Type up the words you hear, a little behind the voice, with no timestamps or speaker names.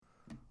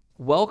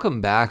Welcome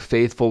back,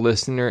 faithful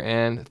listener,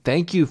 and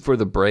thank you for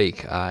the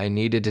break. I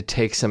needed to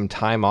take some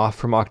time off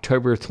from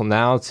October till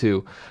now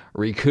to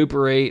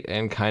recuperate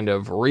and kind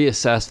of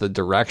reassess the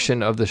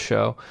direction of the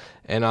show.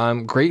 And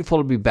I'm grateful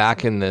to be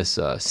back in this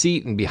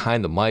seat and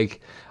behind the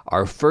mic.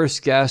 Our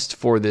first guest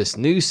for this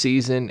new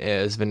season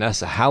is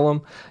Vanessa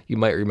Hallum. You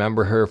might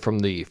remember her from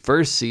the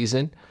first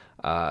season.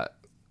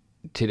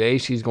 Today,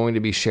 she's going to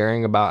be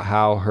sharing about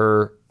how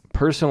her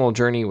personal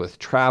journey with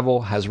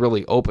travel has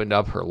really opened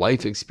up her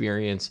life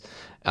experience,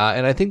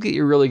 and I think that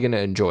you're really going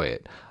to enjoy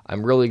it.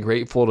 I'm really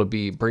grateful to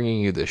be bringing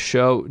you this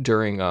show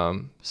during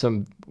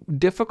some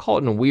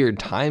difficult and weird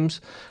times,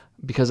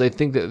 because I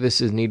think that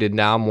this is needed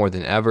now more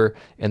than ever,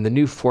 and the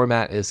new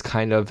format is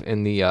kind of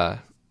in the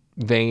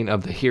vein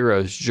of the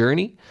hero's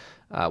journey,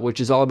 which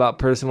is all about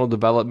personal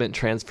development,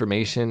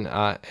 transformation,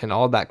 and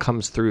all that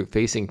comes through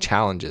facing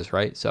challenges,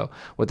 right? So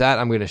with that,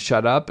 I'm going to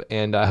shut up,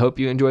 and I hope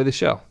you enjoy the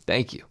show.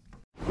 Thank you.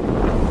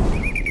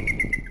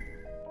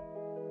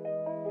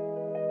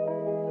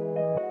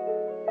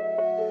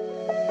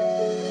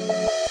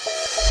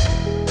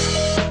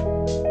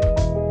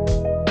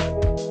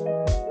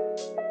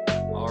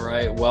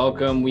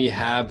 Welcome. We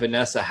have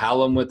Vanessa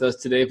Hallum with us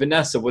today.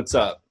 Vanessa, what's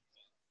up?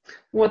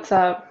 What's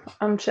up?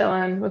 I'm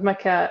chilling with my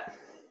cat.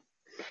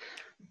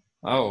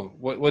 Oh,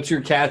 what's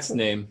your cat's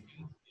name?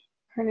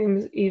 Her name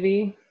is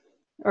Evie.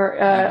 Or,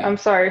 Evie. I'm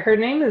sorry, her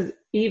name is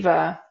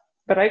Eva,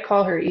 but I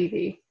call her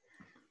Evie.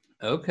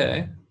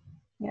 Okay.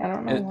 Yeah, I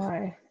don't know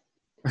why.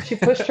 She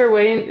pushed her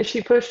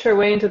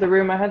way into the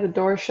room. I had the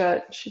door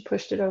shut. She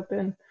pushed it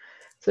open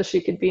so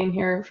she could be in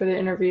here for the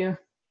interview.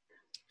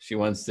 She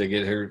wants to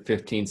get her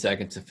 15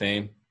 seconds of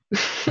fame.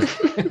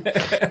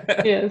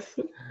 Yes.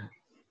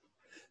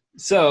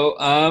 So,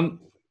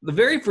 the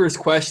very first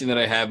question that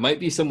I have might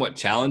be somewhat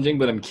challenging,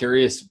 but I'm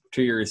curious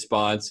to your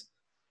response.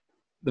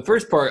 The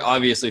first part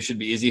obviously should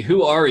be easy.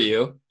 Who are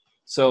you?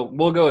 So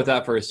we'll go with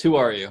that first. Who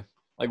are you?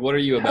 Like, what are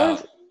you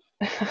about?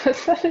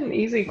 That's not an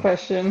easy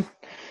question.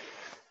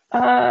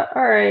 All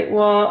right.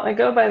 Well, I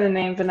go by the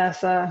name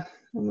Vanessa,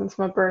 and that's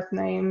my birth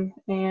name.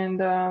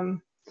 And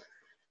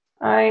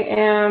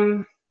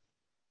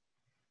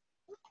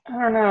I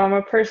don't know, I'm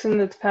a person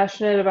that's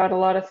passionate about a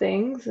lot of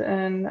things,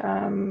 and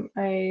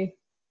I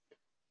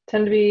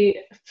tend to be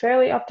a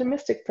fairly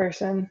optimistic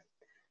person.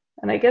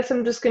 And I guess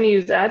I'm just going to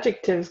use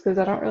adjectives because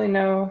I don't really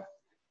know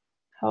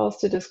how else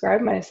to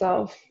describe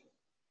myself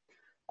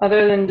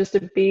other than just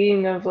a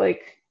being of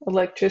like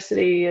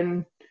electricity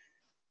and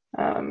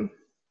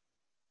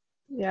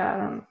yeah, I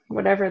don't know,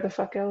 whatever the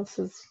fuck else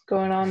is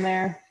going on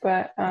there.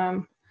 But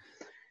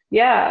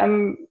yeah,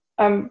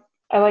 I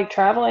like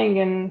traveling,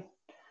 and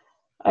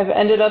I've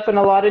ended up in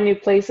a lot of new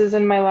places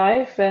in my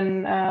life,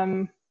 and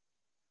I'm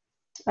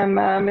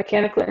a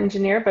mechanical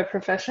engineer by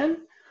profession.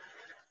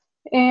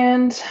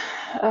 And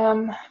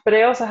but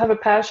I also have a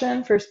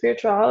passion for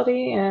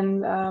spirituality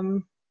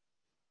and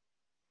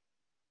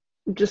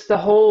just the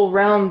whole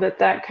realm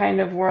that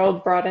kind of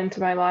world brought into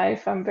my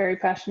life. I'm very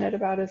passionate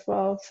about as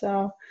well.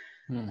 So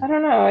I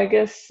don't know. I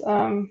guess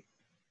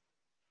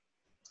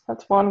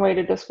that's one way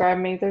to describe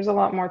me. There's a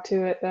lot more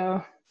to it,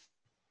 though.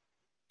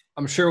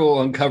 I'm sure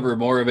we'll uncover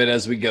more of it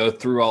as we go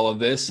through all of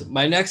this.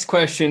 My next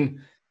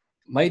question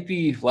might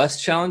be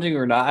less challenging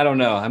or not. I don't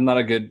know. I'm not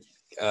a good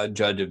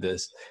judge of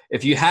this.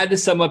 If you had to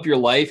sum up your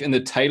life in the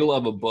title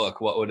of a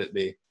book, what would it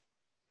be?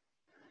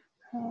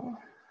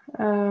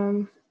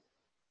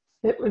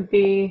 It would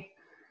be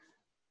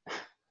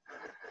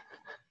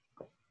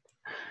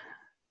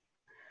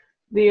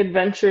The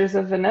Adventures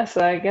of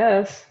Vanessa, I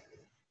guess.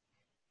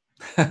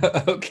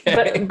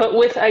 Okay. But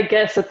with I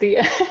guess at the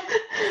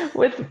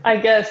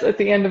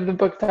end of the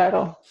book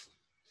title.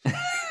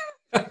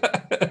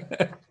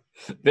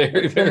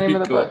 Very, That's the name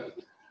of the cool.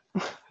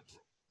 book.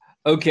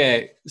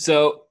 Okay,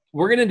 so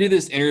we're going to do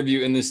this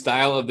interview in the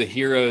style of the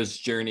hero's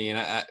journey.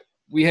 And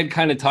we had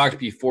kind of talked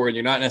before, and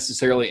you're not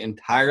necessarily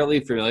entirely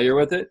familiar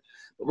with it,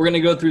 but we're going to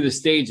go through the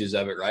stages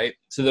of it, right?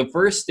 So the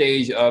first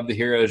stage of the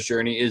hero's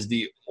journey is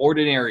the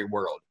ordinary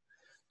world.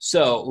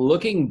 So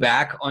looking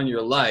back on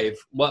your life,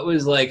 what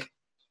was like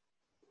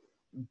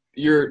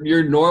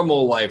your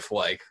normal life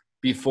like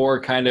before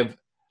kind of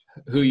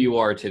who you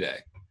are today?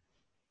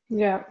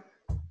 Yeah.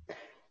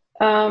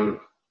 I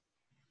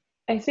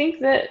think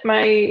that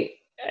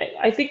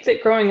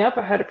growing up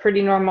I had a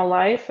pretty normal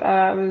life.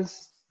 I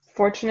was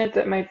fortunate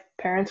that my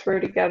parents were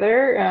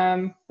together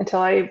until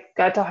I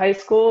got to high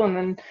school, and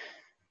then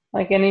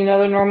like any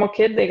other normal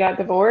kid, they got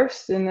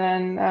divorced, and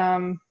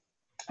then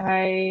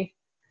I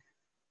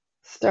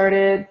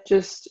started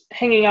just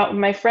hanging out with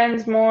my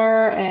friends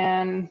more,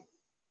 and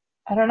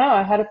I don't know,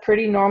 I had a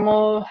pretty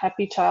normal,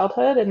 happy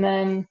childhood, and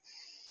then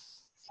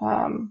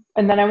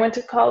I went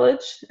to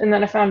college, and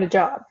then I found a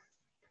job.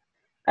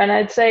 And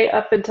I'd say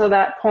up until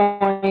that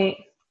point,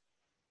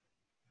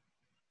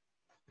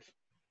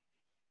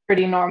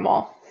 pretty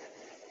normal.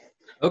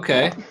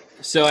 Okay.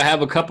 So I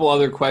have a couple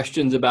other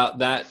questions about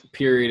that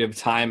period of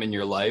time in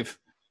your life.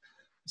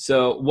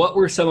 So, what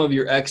were some of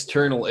your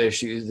external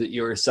issues that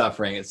you were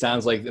suffering? It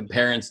sounds like the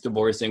parents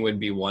divorcing would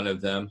be one of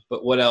them,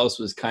 but what else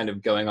was kind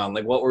of going on?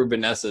 Like, what were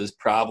Vanessa's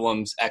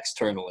problems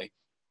externally?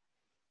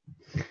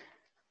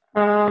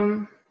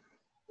 Um,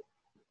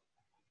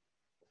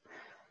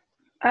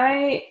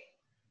 I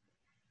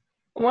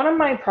One of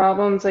my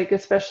problems, like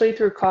especially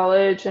through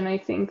college, and I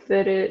think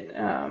that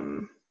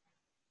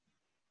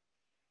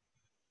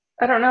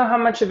I don't know how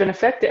much of an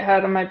effect it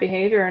had on my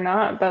behavior or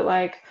not, but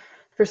like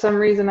for some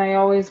reason I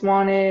always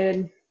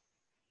wanted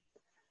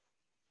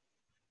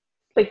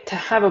like to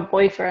have a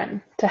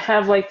boyfriend, to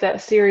have like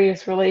that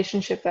serious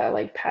relationship, that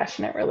like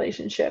passionate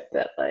relationship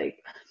that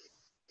like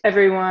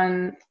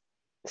everyone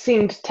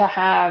seemed to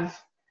have.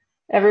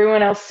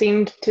 Everyone else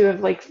seemed to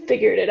have like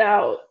figured it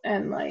out,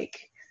 and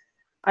like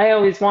I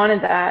always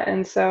wanted that.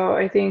 And so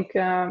I think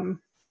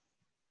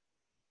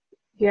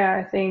yeah,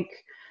 I think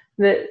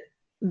that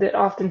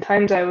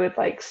oftentimes I would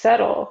like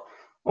settle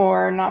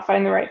or not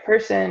find the right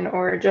person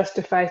or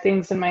justify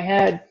things in my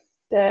head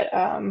that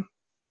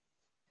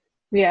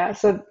yeah,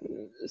 so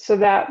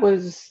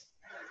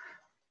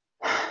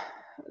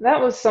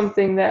that was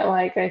something that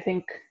like I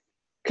think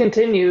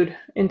continued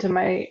into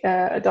my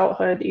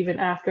adulthood even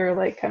after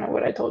like kind of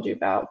what I told you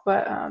about.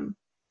 But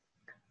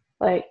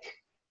like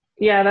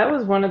yeah, that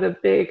was one of the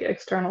big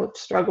external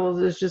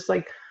struggles, is just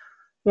like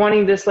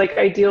wanting this like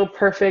ideal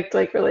perfect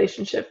like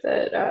relationship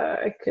that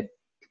I could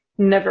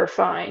never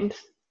find.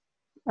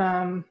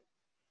 Um,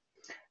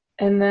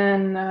 and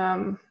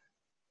then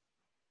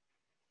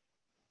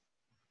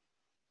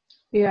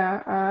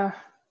yeah,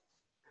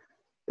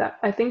 that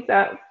I think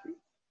that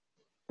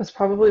was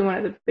probably one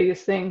of the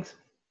biggest things.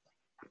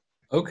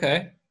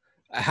 Okay.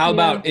 How Yeah.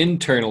 about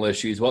internal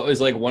issues? What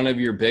was like one of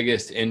your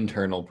biggest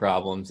internal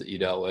problems that you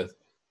dealt with?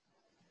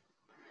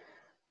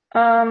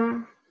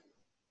 Um,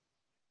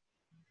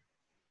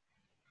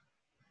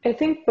 I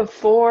think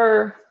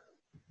before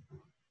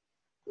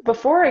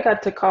I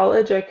got to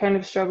college, I kind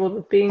of struggled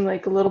with being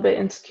like a little bit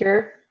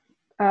insecure.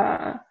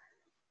 Uh,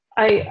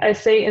 I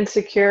say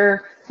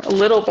insecure a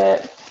little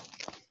bit,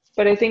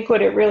 but I think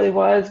what it really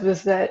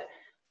was that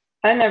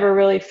I never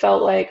really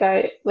felt like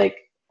I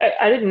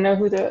didn't know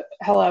who the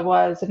hell I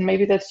was, and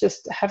maybe that's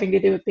just having to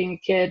do with being a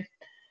kid.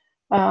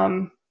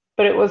 Um,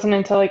 but it wasn't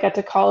until I got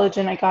to college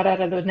and I got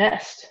out of the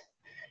nest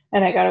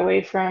and I got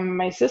away from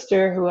my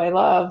sister, who I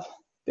love,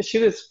 but she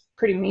was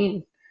pretty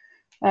mean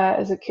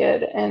as a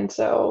kid, and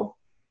so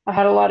I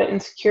had a lot of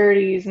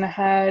insecurities, and I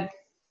had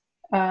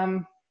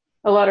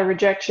a lot of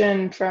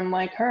rejection from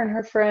like her and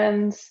her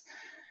friends,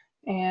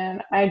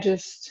 and I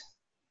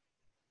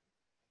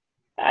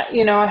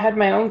had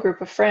my own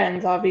group of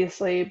friends,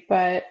 obviously,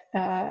 but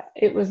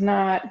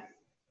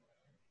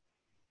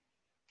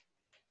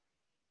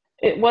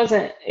it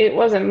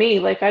wasn't me.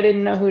 Like I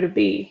didn't know who to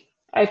be.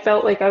 I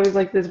felt like I was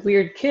like this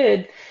weird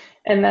kid,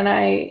 and then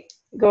I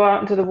go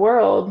out into the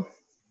world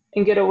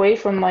and get away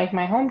from like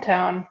my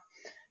hometown,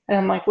 and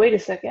I'm like, wait a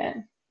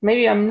second,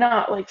 maybe I'm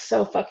not like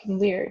so fucking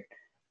weird.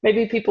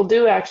 Maybe people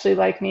do actually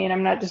like me, and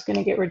I'm not just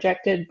gonna get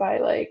rejected by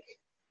like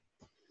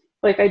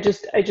I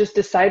just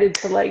decided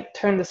to like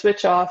turn the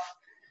switch off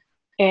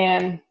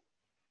and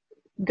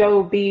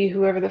go be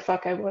whoever the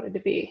fuck I wanted to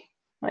be.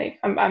 Like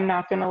I'm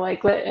not gonna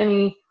like let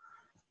any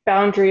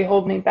boundary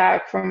hold me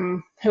back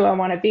from who I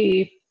want to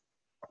be.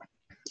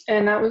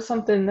 And that was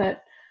something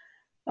that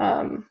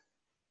um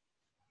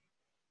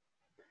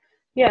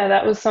yeah,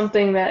 that was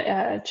something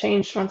that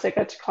changed once I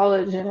got to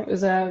college, and it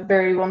was a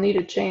very well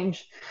needed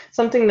change.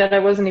 Something that I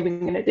wasn't even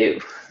going to do.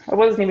 I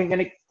wasn't even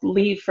going to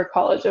leave for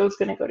college. I was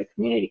going to go to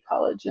community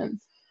college, and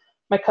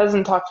my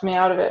cousin talked me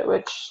out of it,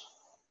 which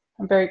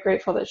I'm very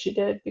grateful that she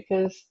did,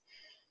 because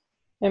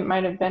it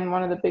might have been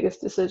one of the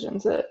biggest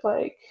decisions that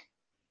like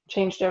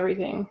changed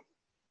everything.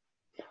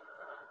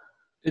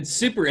 It's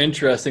super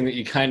interesting that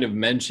you kind of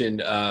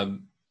mentioned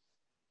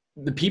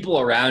the people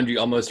around you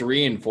almost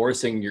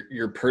reinforcing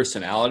your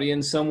personality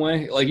in some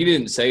way. Like you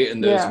didn't say it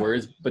in those Yeah,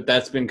 words, but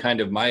that's been kind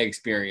of my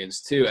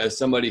experience too. As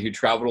somebody who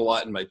traveled a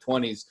lot in my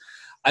 20s,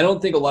 I don't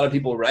think a lot of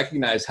people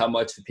recognize how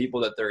much the people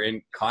that they're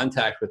in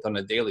contact with on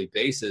a daily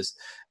basis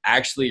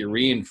actually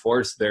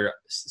reinforce their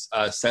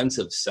sense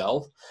of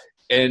self.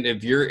 And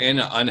if you're in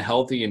an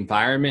unhealthy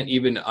environment,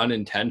 even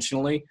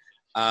unintentionally,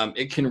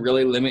 it can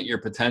really limit your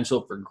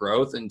potential for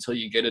growth until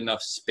you get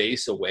enough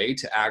space away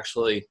to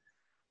actually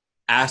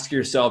ask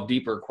yourself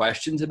deeper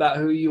questions about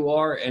who you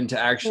are and to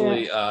yeah,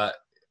 actually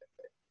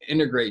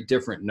integrate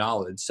different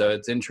knowledge. So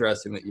it's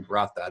interesting that you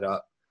brought that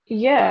up.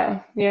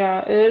 yeah.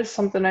 It is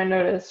something I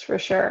noticed for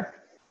sure.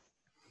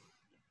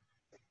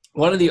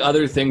 One of the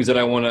other things that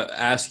I want to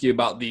ask you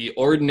about the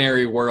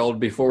ordinary world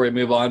before we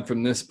move on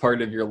from this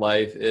part of your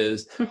life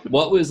is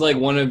what was like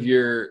one of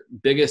your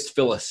biggest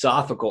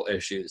philosophical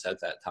issues at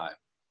that time?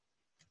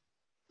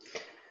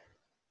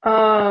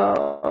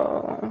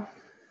 Oh,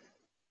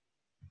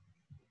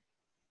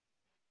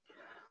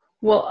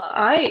 well,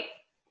 I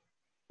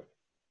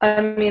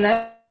mean,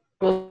 I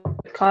will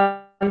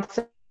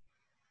concept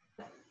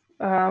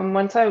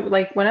once I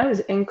like when I was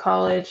in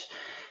college,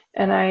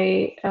 and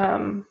I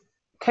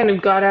kind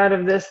of got out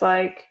of this,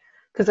 like,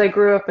 because I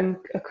grew up in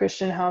a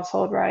Christian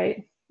household,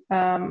 right?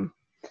 Um,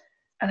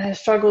 and I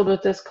struggled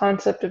with this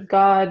concept of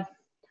God.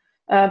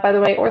 By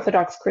the way,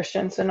 Orthodox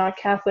Christian, so not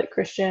Catholic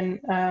Christian.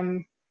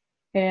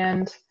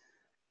 And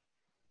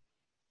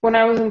when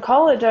I was in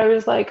college, I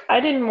was like, I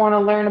didn't want to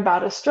learn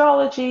about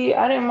astrology.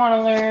 I didn't want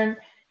to learn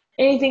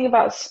anything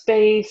about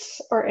space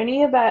or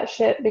any of that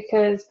shit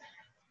because,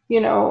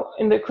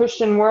 in the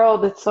Christian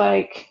world, it's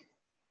like,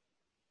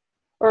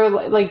 or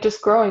like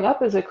just growing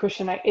up as a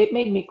Christian, it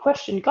made me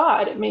question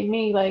God. It made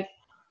me like,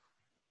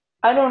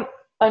 I don't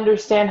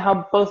understand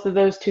how both of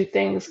those two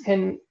things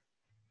can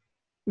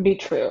be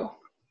true.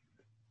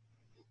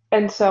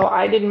 And so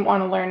I didn't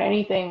want to learn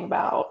anything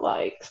about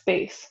like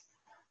space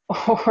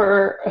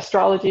or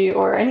astrology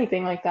or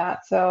anything like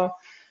that. So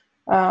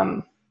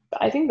um,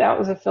 I think that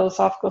was a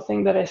philosophical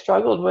thing that I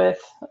struggled with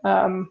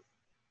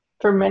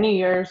for many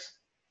years.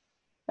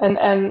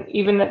 And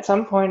even at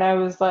some point, I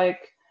was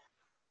like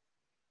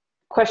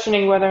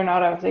questioning whether or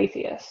not I was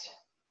atheist.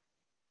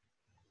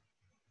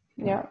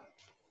 Yeah.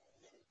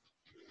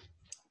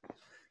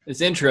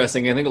 It's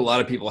interesting. I think a lot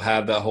of people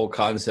have that whole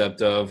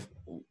concept of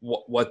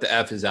what the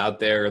F is out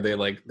there.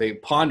 They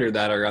ponder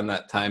that around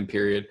that time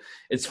period.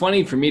 It's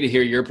funny for me to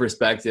hear your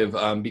perspective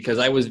because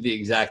I was the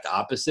exact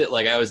opposite.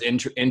 Like I was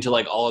into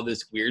like all of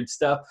this weird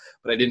stuff,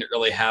 but I didn't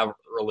really have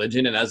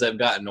religion. And as I've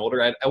gotten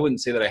older, I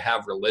wouldn't say that I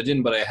have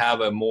religion, but I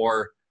have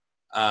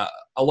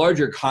a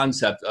larger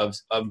concept of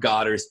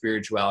God or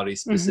spirituality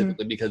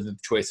specifically because of the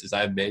choices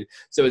I've made.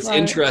 So it's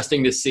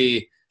interesting to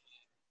see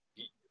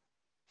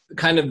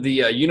kind of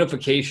the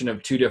unification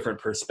of two different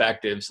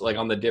perspectives, like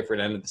on the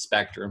different end of the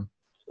spectrum.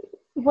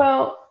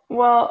 Well,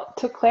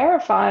 to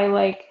clarify,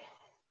 like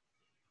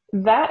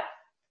that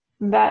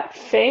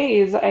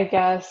phase, I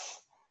guess,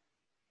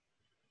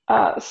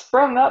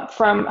 sprung up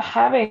from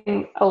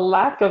having a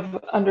lack of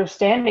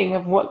understanding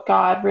of what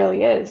God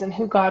really is and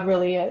who God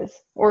really is,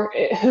 or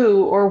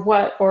who, or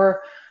what,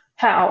 or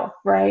how,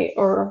 right,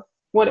 or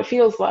what it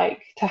feels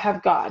like to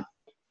have God.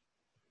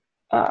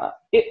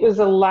 It was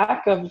a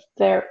lack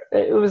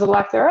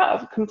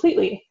thereof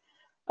completely.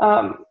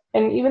 And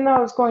even though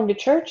I was going to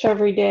church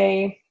every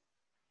day,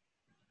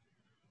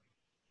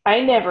 I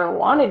never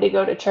wanted to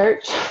go to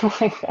church.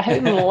 Like I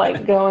didn't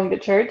like going to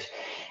church.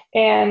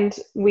 And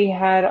we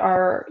had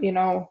our,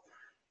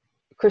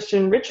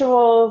 Christian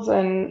rituals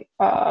and,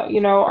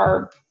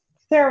 our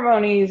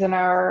ceremonies and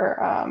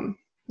our,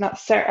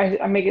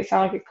 I make it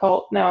sound like a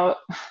cult. No,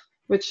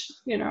 which,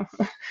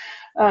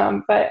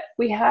 but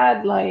we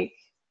had like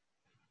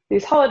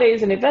these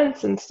holidays and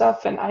events and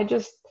stuff. And I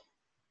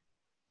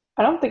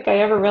don't think I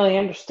ever really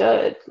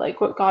understood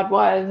like what God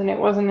was. And it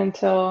wasn't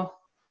until,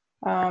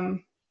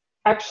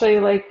 actually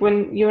like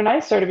when you and I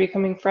started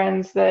becoming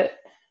friends that,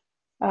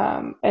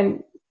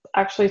 and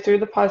actually through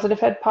the Positive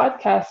Head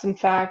podcast, in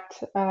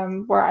fact,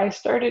 where I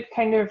started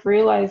kind of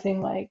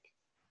realizing like,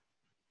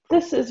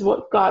 this is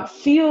what God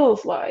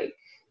feels like.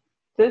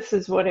 This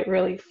is what it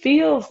really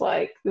feels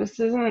like. It's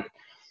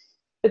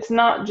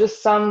not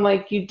just some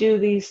like you do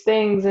these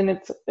things and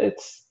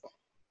it's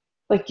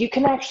like you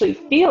can actually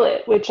feel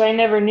it, which I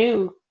never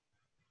knew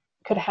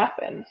could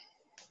happen.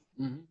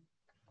 Mm-hmm.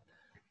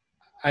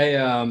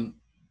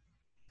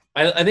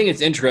 I think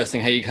it's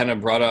interesting how you kind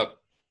of brought up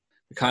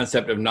the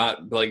concept of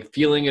not like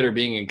feeling it or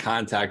being in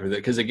contact with it.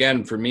 Because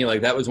again, for me,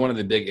 like that was one of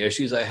the big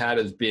issues I had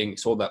is being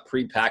sold that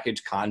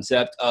prepackaged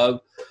concept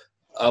of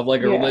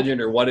like a religion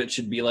or what it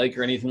should be like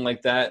or anything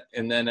like that.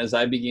 And then as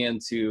I began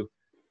to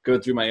go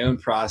through my own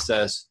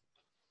process,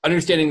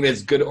 understanding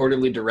there's good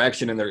orderly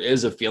direction and there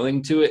is a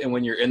feeling to it. And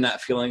when you're in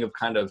that feeling of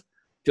kind of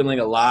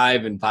feeling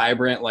alive and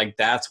vibrant, like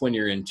that's when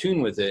you're in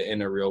tune with it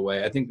in a real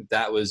way. I think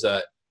that was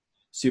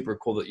super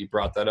cool that you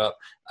brought that up.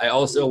 I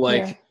also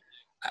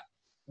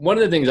one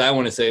of the things I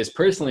want to say is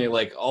personally,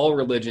 like all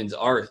religions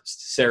are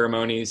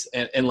ceremonies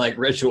and like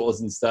rituals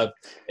and stuff.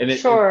 And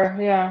it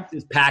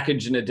is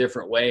packaged in a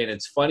different way. And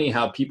it's funny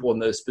how people in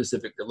those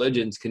specific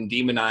religions can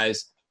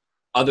demonize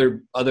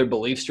other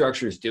belief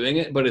structures doing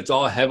it, but it's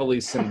all heavily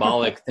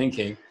symbolic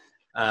thinking.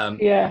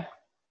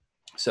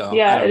 So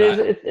it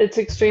is. It's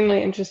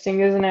extremely interesting,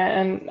 isn't it?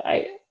 And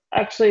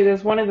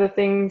there's one of the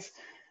things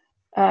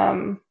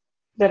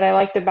that I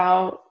liked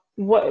about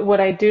what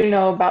I do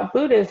know about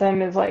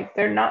Buddhism is like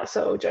they're not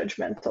so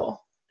judgmental.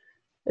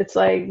 It's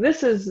like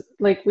this is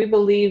like we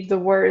believe the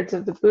words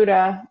of the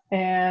Buddha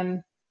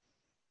and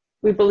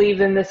we believe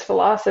in this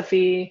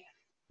philosophy,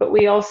 but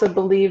we also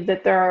believe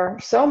that there are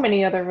so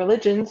many other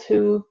religions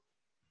who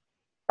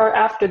are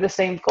after the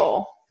same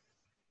goal.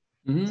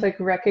 Mm-hmm. It's like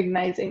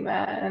recognizing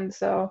that. And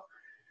so,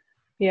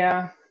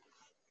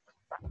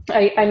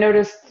 I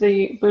noticed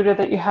the Buddha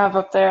that you have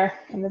up there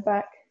in the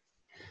back.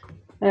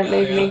 And it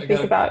made me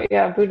think about,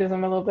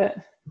 Buddhism a little bit.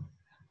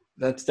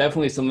 That's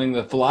definitely something.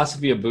 The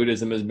philosophy of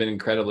Buddhism has been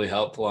incredibly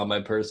helpful on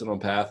my personal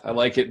path. I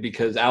like it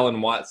because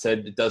Alan Watts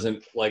said it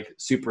doesn't like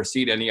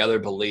supersede any other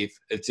belief.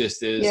 It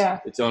just is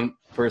its own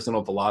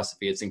personal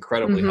philosophy. It's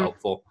incredibly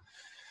helpful.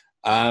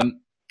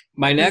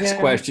 My next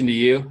question to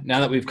you, now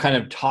that we've kind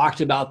of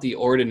talked about the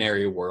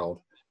ordinary world,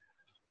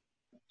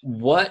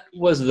 What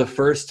was the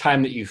first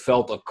time that you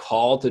felt a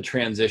call to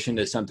transition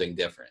to something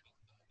different?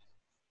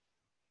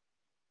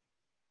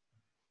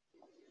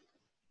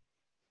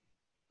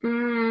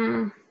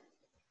 Mm,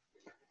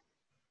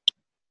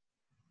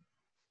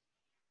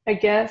 I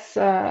guess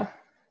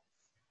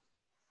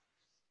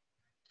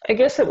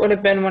it would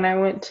have been when I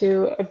went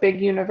to a big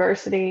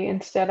university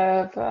instead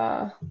of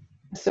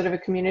a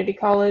community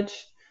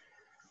college.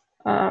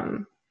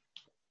 Um,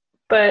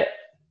 but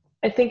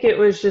I think it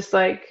was just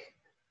like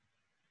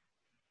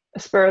a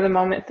spur of the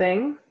moment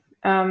thing.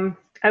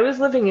 I was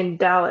living in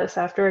Dallas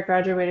after I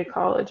graduated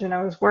college, and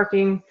I was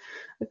working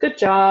a good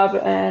job,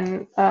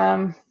 and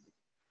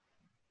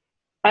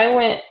I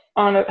went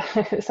on a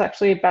it's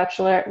actually a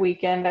bachelorette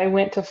weekend. I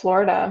went to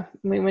Florida.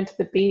 We went to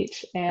the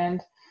beach,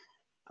 and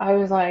I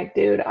was like,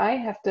 dude, I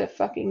have to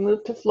fucking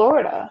move to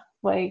Florida.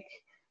 Like,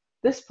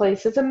 this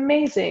place is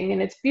amazing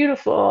and it's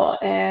beautiful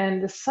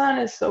and the sun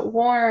is so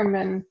warm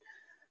and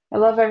I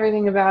love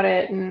everything about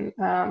it.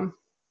 And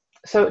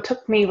so it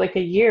took me like a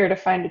year to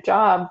find a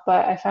job,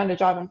 but I found a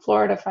job in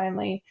Florida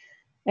finally,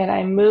 and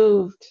I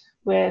moved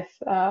with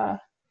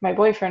my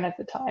boyfriend at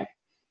the time.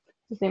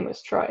 His name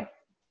was Troy.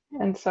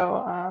 And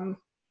so,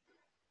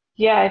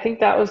 yeah, I think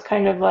that was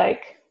kind of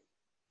like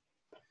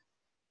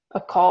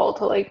a call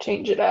to like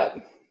change it up.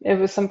 It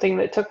was something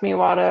that took me a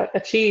while to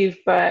achieve,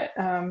 but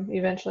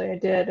eventually I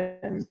did.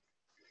 And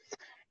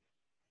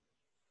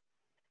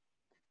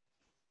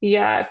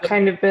yeah, I've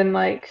kind of been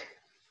like,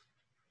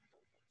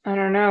 I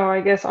don't know, I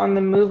guess on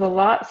the move a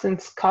lot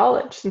since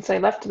college, since I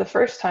left the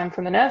first time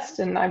from the nest,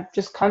 and I've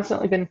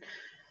been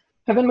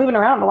moving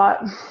around a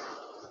lot.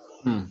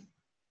 Hmm.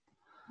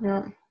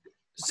 Yeah.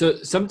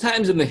 So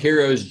sometimes in the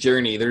hero's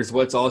journey, there's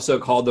what's also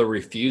called the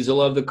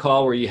refusal of the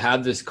call, where you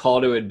have this call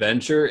to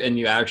adventure and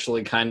you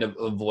actually kind of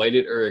avoid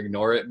it or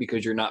ignore it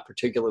because you're not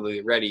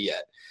particularly ready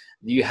yet.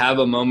 Do you have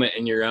a moment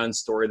in your own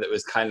story that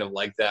was kind of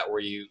like that,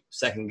 where you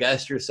second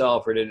guessed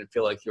yourself or didn't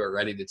feel like you were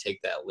ready to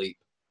take that leap?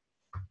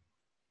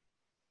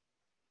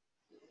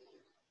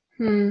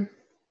 Hmm.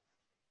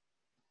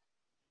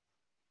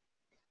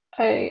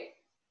 I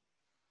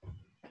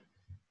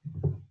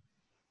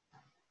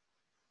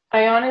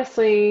I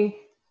honestly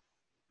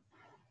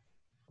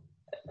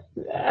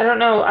I don't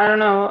know. I don't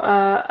know.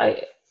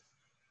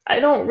 I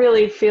don't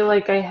really feel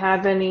like I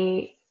have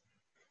any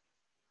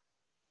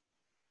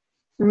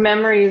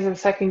memories of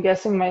second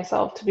guessing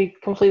myself, to be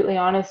completely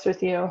honest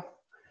with you.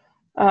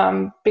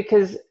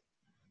 Because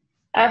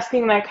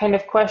asking that kind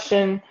of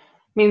question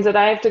means that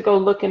I have to go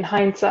look in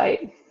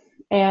hindsight.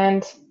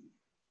 And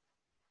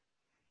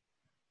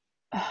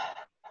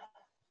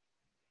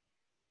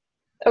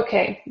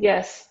okay,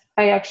 yes,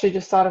 I actually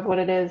just thought of what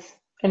it is,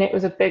 and it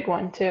was a big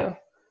one too.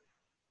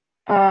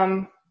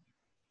 Um,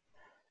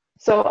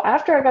 so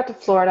after I got to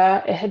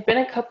Florida, it had been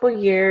a couple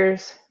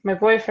years. My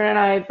boyfriend and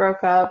I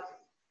broke up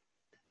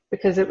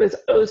because it was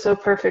oh so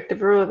perfect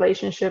of a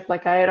relationship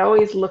like I had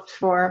always looked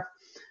for.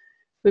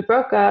 We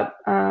broke up,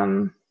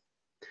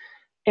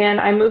 and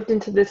I moved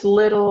into this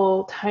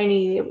little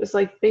tiny, it was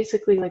like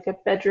basically like a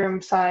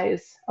bedroom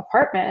size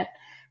apartment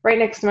right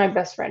next to my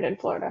best friend in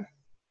Florida.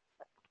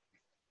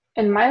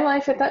 And my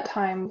life at that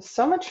time was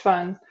so much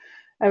fun.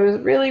 I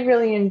was really,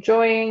 really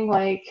enjoying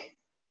like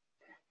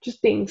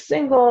just being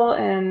single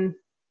and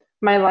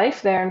my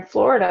life there in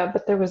Florida,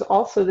 but there was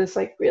also this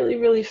like really,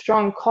 really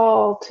strong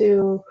call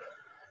to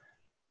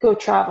go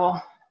travel.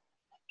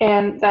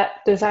 And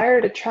that desire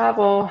to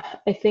travel,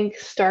 I think,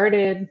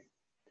 started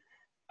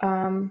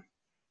um,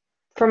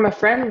 from a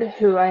friend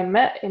who I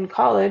met in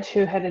college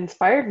who had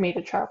inspired me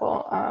to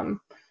travel.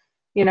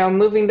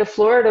 Moving to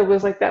Florida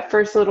was like that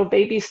first little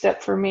baby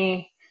step for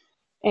me.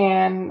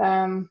 And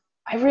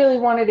I really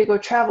wanted to go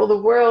travel the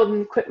world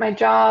and quit my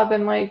job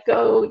and like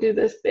go do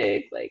this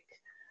big like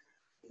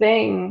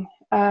thing,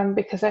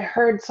 because I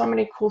heard so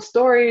many cool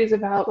stories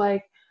about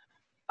like,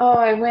 oh,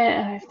 I went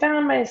and I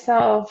found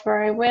myself,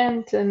 or I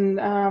went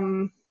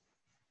and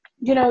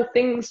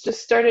things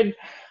just started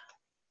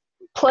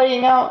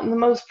playing out in the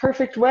most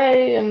perfect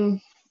way,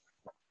 and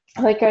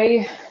like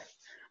I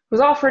was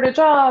offered a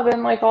job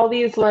and like all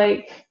these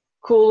like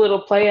cool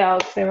little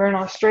playouts. They were in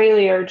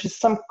Australia, or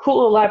just some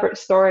cool elaborate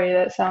story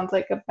that sounds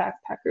like a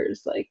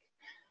backpacker's like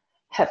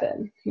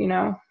heaven.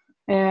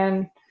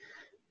 And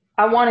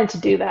I wanted to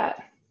do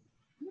that,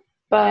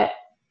 but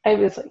I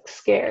was like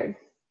scared,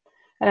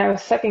 and I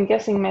was second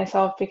guessing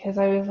myself because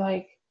I was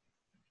like,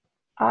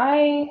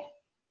 I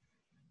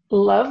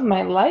love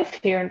my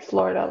life here in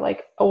Florida.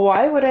 Like,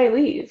 why would I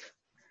leave?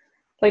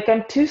 Like,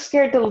 I'm too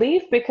scared to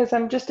leave because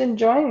I'm just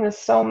enjoying this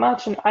so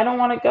much and I don't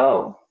want to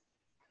go.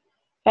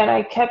 And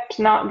I kept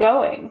not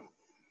going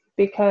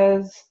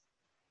because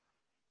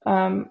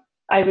I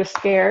was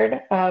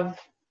scared of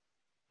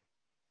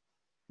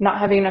not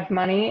having enough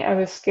money. I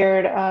was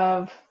scared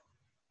of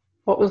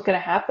what was going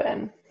to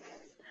happen.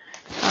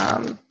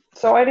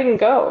 So I didn't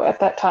go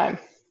at that time.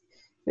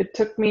 It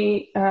took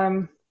me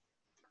a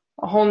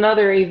whole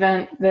nother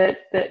event that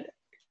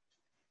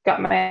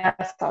got my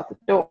ass out the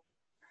door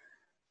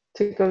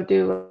to go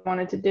do what I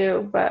wanted to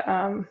do. But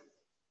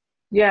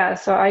yeah,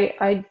 so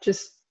I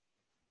just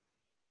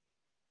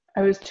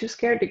I was too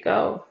scared to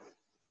go.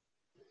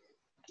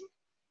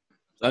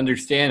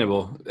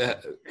 Understandable.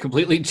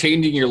 Completely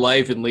changing your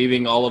life and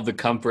leaving all of the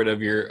comfort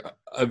of your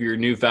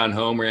newfound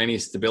home or any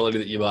stability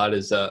that you bought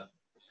is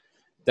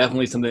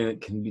definitely something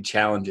that can be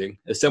challenging.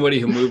 As somebody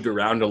who moved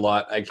around a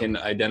lot, I can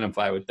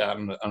identify with that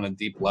on a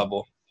deep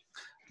level.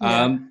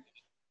 Yeah.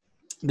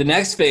 The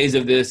next phase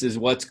of this is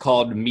what's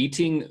called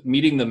meeting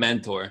the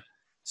mentor.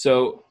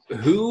 So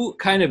who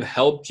kind of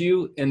helped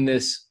you in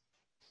this,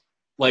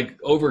 like,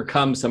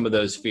 overcome some of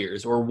those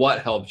fears, or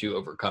what helped you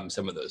overcome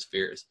some of those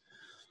fears?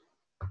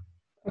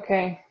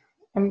 Okay.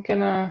 I'm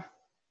gonna.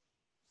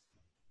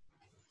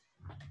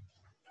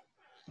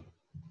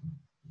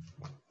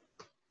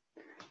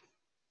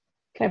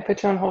 Can I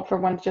put you on hold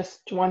for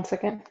just 1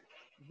 second?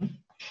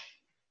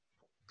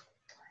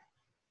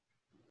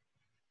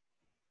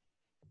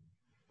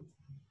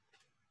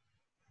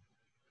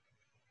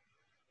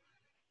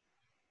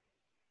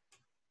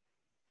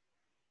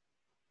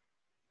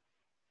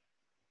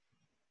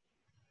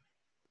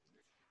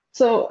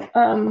 So,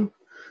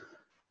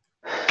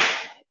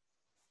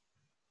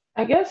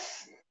 I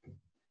guess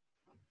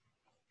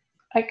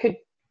I could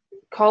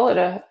call it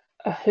a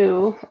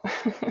who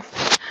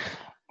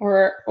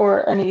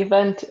or an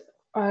event.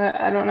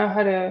 I don't know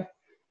how to,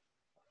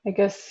 I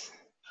guess.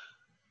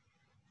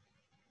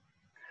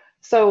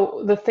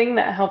 So the thing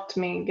that helped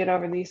me get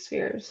over these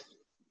fears.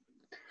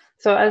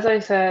 So as I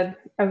said,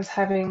 I was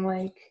having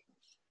like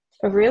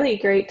a really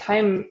great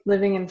time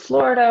living in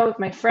Florida with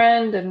my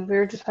friend, and we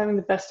were just having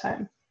the best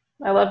time.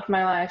 I loved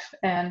my life,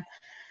 and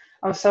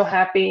I was so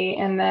happy.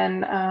 And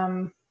then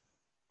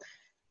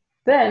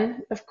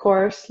of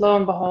course, lo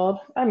and behold,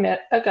 I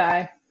met a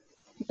guy,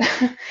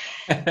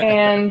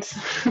 and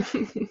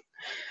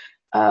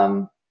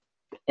um,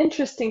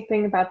 interesting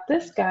thing about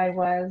this guy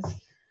was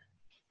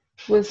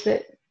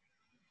that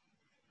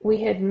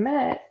we had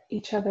met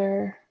each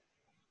other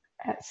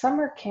at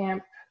summer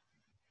camp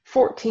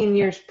 14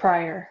 years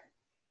prior,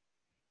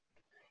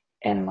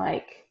 and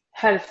like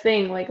had a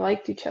thing, like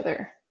liked each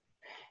other.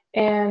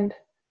 And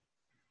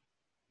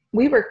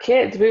we were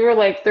kids. We were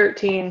like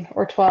 13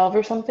 or 12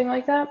 or something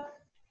like that.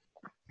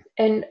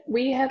 And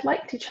we had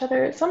liked each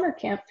other at summer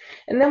camp.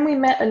 And then we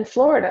met in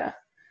Florida.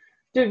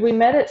 Dude, we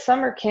met at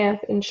summer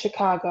camp in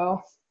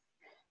Chicago.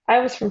 I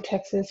was from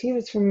Texas. He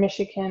was from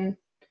Michigan.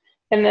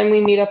 And then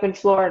we meet up in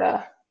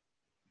Florida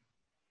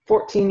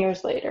 14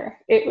 years later.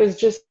 It was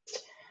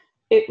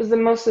the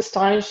most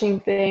astonishing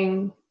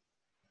thing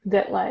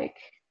that like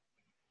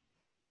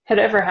had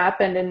ever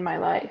happened in my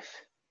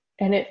life.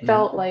 And it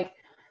felt like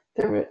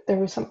there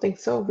was something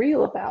so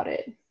real about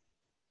it.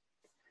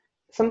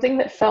 Something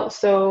that felt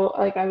so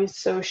like I was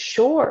so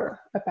sure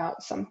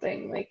about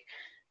something. Like,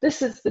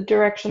 this is the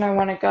direction I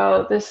want to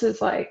go. This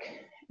is like,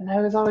 and I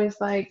was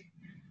always like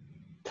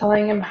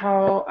telling him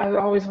how I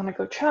always want to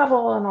go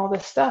travel and all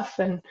this stuff.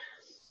 And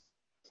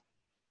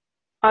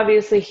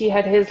obviously he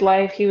had his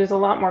life. He was a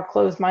lot more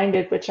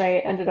closed-minded, which I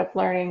ended up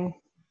learning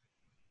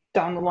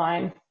down the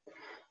line.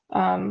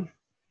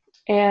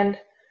 And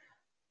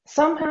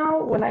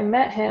somehow when I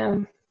met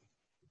him,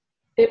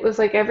 it was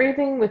like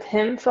everything with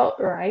him felt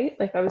right.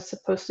 Like I was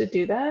supposed to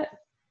do that.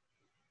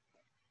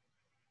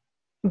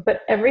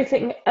 But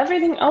everything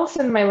else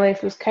in my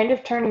life was kind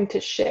of turning to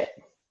shit.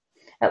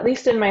 At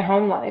least in my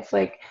home life.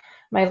 Like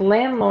my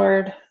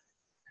landlord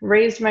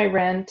raised my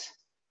rent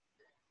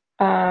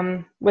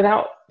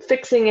without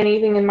fixing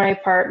anything in my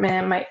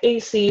apartment. My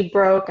AC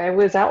broke. I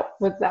was out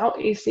without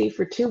AC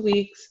for 2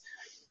 weeks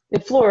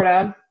in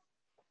Florida.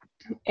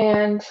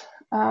 And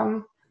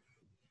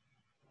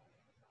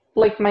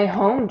like my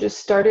home just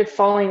started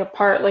falling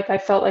apart. Like I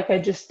felt like I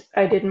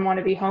didn't want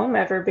to be home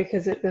ever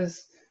because it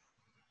was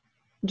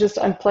just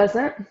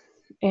unpleasant.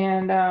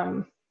 And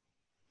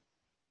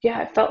yeah,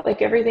 I felt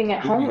like everything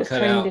at home was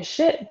turning to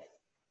shit.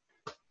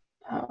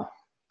 Oh,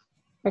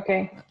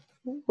 okay.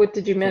 What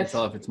did you miss? Can't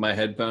tell if it's my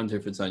headphones or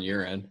if it's on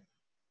your end.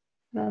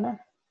 No.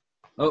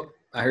 Oh,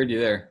 I heard you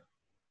there.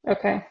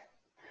 Okay.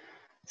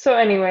 So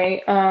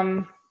anyway,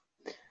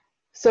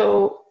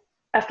 so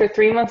after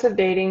 3 months of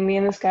dating, me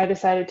and this guy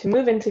decided to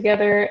move in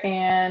together,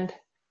 and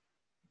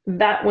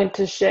that went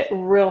to shit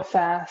real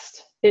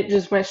fast. It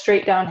just went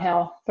straight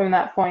downhill from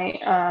that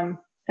point.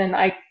 And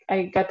I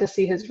got to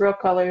see his real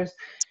colors,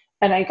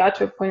 and I got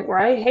to a point where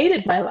I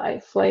hated my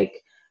life.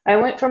 Like I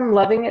went from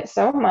loving it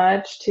so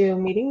much to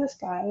meeting this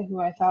guy who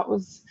I thought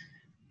was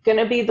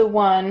gonna be the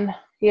one,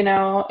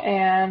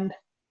 and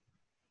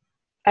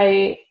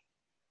I've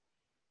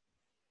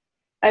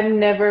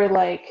never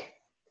like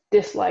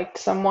disliked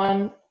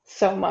someone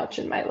so much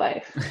in my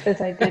life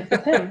as I did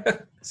with him.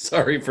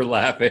 Sorry for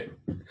laughing.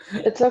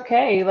 It's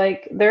okay.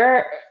 Like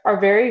there are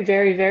very,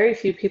 very, very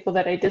few people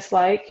that I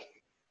dislike.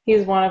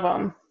 He's one of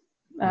them.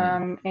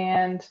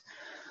 And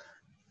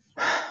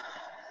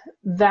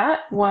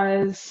that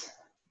was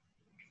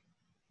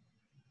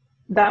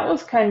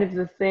kind of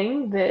the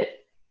thing that,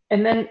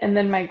 and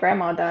then my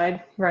grandma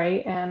died,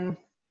 right? And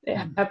it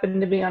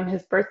happened to be on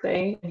his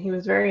birthday, and he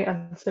was very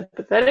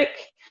unsympathetic.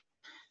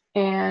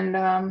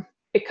 And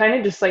it kind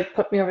of just like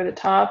put me over the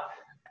top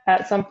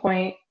at some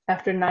point.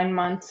 after 9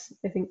 months,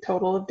 I think,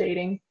 total of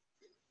dating.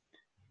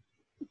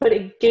 But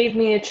it gave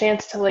me a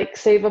chance to like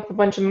save up a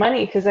bunch of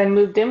money because I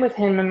moved in with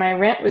him and my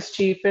rent was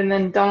cheap. And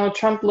then Donald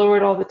Trump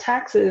lowered all the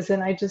taxes,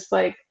 and I just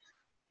like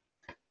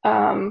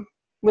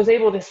was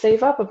able to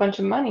save up a bunch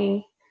of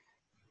money.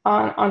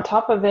 On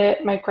top of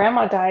it, my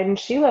grandma died and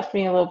she left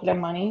me a little bit of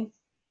money.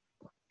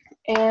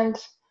 And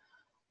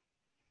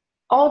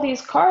all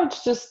these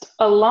cards just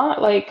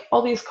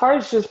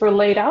were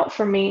laid out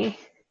for me.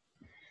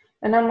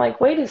 And I'm like,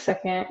 wait a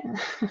second.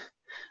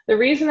 The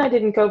reason I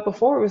didn't go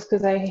before was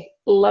because I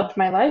loved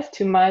my life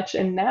too much.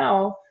 And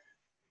now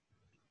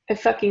I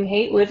fucking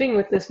hate living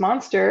with this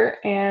monster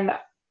and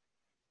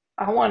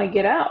I want to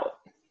get out.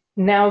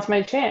 Now's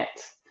my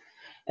chance.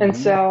 And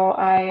so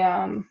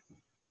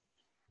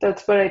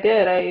that's what I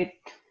did.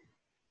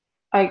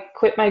 I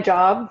quit my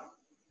job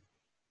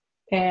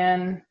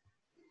and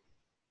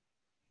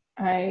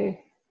I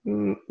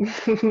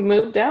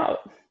moved out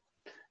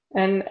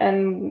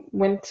and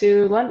went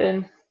to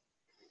London.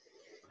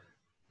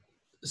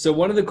 So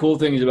one of the cool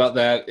things about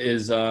that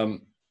is,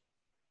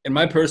 in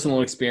my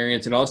personal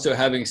experience, and also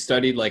having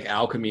studied like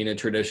alchemy in a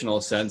traditional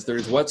sense,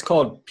 there's what's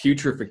called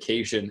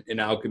putrefaction in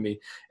alchemy.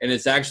 And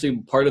it's actually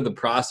part of the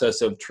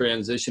process of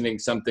transitioning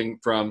something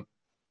from,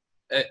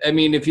 I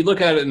mean, if you look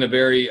at it in a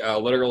very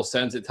literal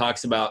sense, it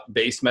talks about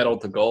base metal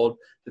to gold.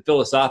 The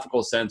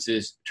philosophical sense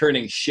is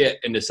turning shit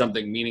into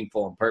something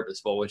meaningful and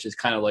purposeful, which is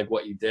kind of like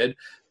what you did.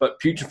 But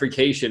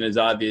putrefaction is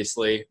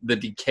obviously the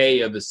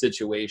decay of the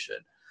situation.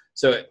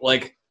 So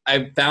like,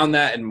 I've found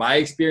that in my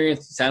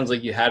experience. It sounds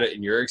like you had it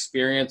in your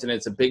experience, and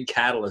it's a big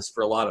catalyst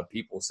for a lot of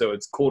people. So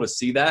it's cool to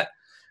see that.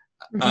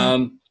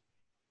 And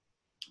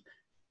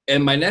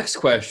my next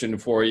question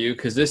for you,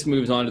 because this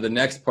moves on to the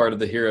next part of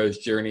the hero's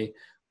journey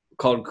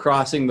called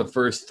crossing the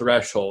first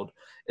threshold.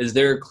 Is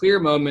there a clear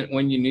moment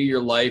when you knew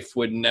your life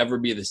would never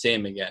be the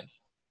same again?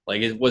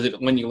 Like, was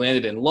it when you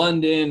landed in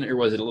London, or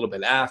was it a little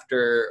bit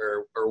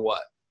after, or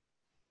what?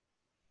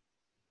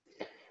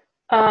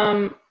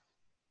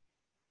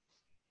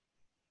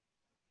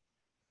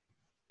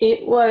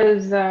 It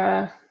was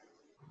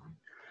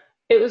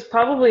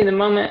probably the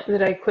moment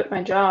that I quit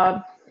my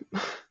job.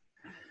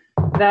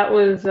 That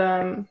was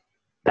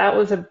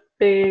a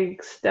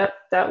big step.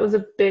 That was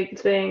a big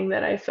thing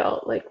that I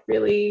felt like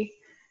really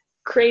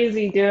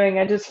crazy doing.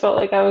 I just felt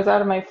like I was out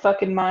of my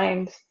fucking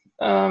mind.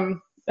 And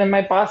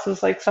my boss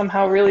was like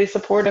somehow really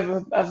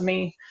supportive of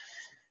me.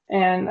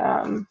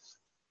 And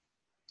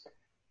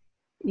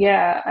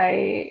yeah,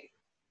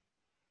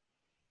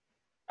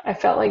 I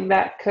felt like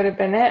that could have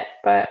been it.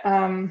 But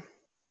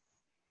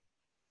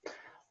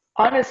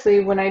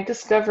honestly, when I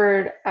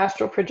discovered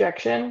astral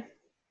projection,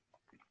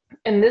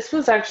 and this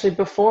was actually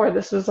before,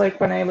 this was like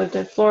when I lived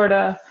in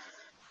Florida,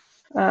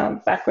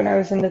 back when I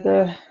was into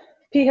the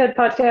P-Head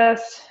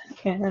podcast.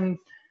 And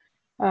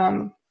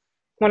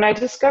when I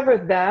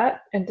discovered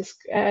that,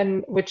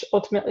 and which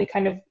ultimately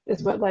kind of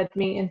is what led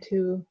me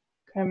into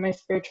kind of my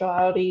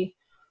spirituality,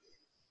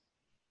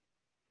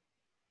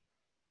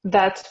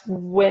 that's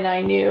when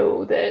I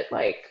knew that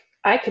like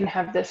I can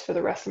have this for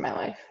the rest of my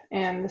life,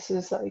 and this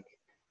is like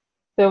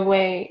the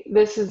way.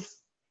 This is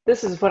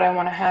what I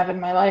want to have in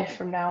my life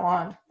from now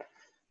on.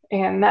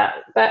 And that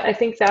I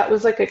think that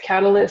was like a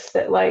catalyst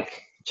that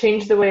like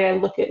changed the way I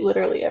look at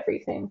literally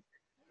everything.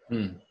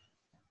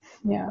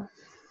 Yeah.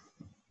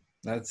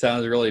 That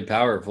sounds really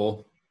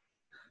powerful.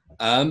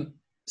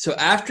 So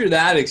after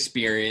that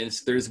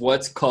experience, there's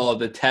what's called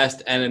the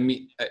test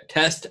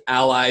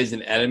allies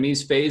and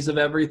enemies phase of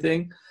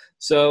everything.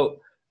 So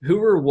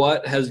who or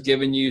what has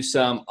given you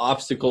some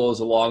obstacles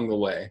along the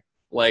way?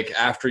 Like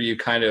after you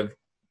kind of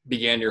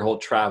began your whole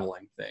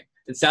traveling thing.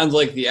 It sounds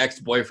like the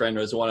ex-boyfriend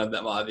was one of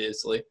them,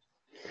 obviously.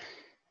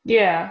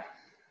 Yeah.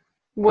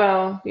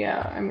 Well,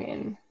 yeah, I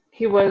mean,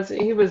 he was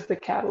the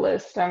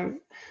catalyst. Yeah,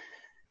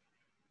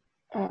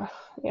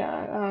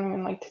 I don't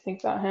even like to think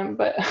about him,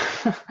 but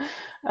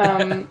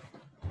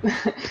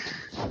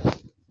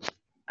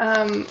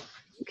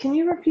can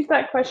you repeat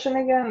that question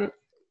again?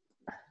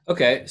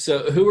 Okay,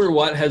 so who or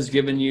what has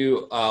given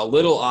you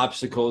little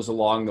obstacles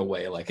along the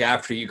way? Like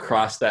after you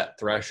crossed that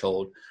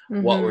threshold,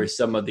 what were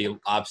some of the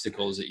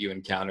obstacles that you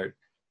encountered?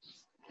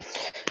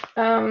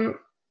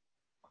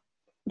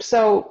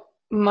 So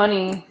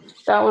money,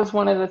 that was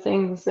one of the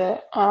things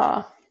that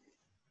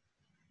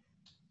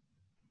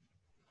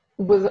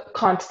was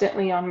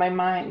constantly on my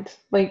mind,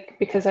 like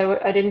because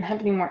I didn't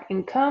have any more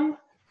income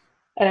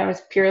and I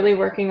was purely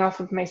working off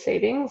of my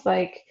savings.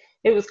 Like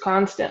it was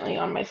constantly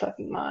on my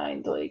fucking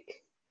mind,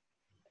 like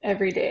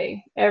every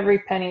day, every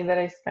penny that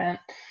I spent.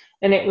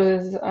 And it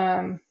was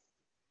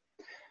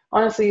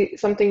honestly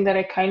something that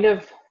I kind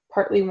of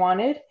partly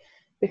wanted,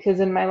 because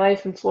in my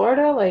life in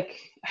Florida, like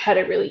I had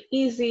it really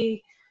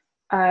easy.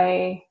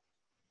 I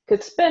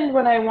could spend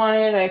when I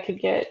wanted. I could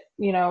get,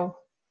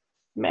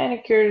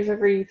 manicures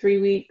every 3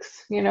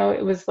 weeks.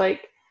 It was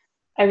like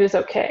I was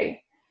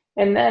okay.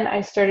 And then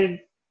I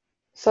started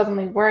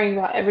suddenly worrying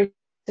about every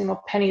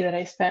single penny that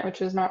I spent,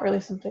 which was not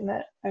really something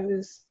that I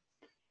was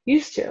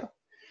used to.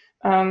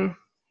 And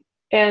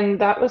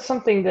that was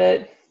something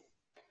that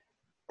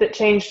that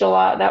changed a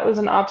lot. That was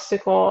an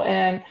obstacle,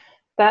 and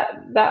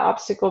that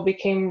obstacle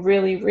became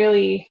really,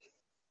 really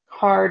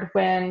hard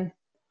when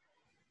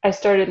I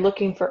started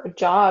looking for a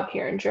job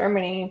here in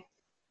Germany,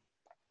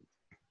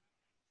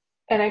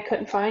 and I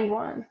couldn't find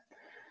one.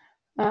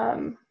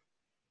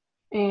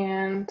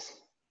 And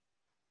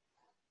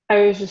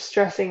I was just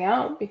stressing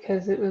out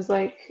because it was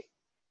like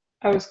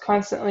I was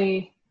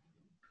constantly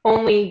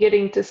only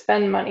getting to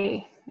spend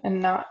money and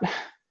not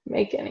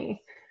make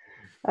any.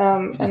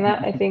 And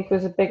that, I think,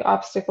 was a big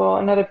obstacle.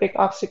 Another big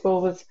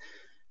obstacle was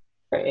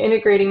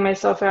integrating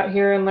myself out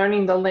here and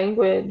learning the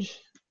language.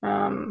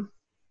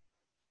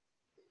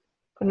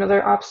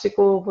 Another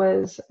obstacle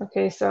was,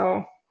 okay,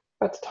 so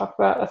about to talk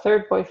about a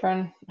third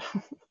boyfriend.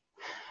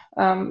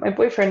 My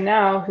boyfriend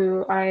now,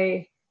 who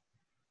I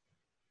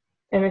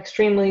am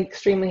extremely,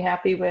 extremely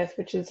happy with,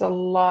 which is a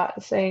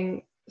lot,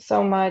 saying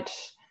so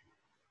much,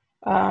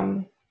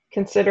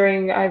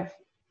 considering I've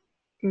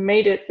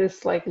made it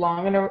this like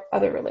long in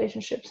other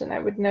relationships, and I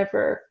would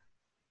never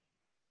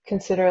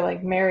consider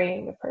like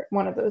marrying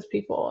one of those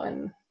people.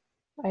 And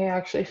I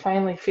actually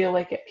finally feel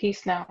like at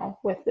peace now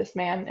with this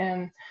man.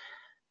 And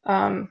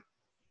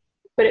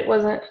but it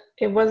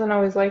wasn't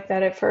always like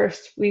that at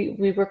first.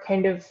 We were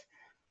kind of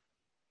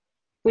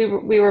we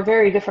were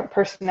very different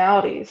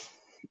personalities.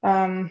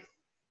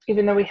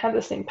 Even though we had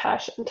the same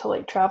passion to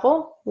like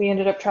travel, we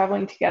ended up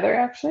traveling together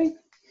actually.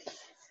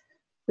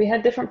 We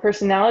had different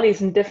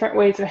personalities and different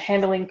ways of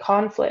handling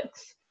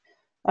conflicts.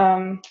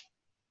 And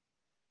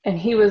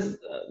he was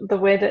the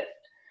way that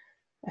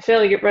I feel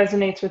like it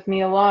resonates with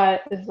me a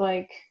lot is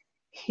like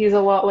he's a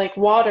lot like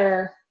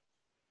water,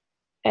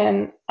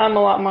 and I'm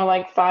a lot more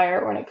like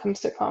fire when it comes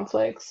to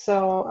conflicts.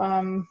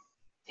 So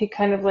he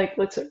kind of like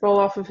lets it roll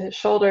off of his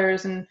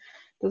shoulders and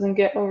doesn't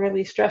get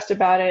overly stressed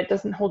about it,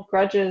 doesn't hold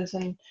grudges,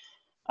 and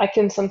I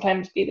can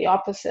sometimes be the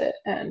opposite.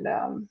 And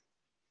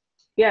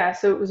yeah,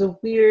 so it was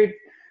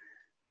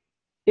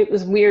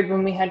weird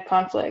when we had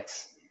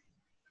conflicts,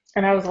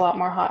 and I was a lot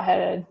more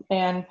hot-headed,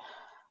 and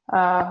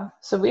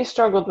so we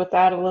struggled with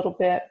that a little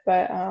bit,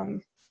 but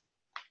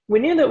we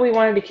knew that we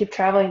wanted to keep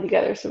traveling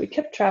together, so we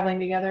kept traveling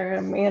together,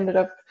 and we ended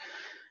up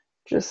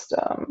just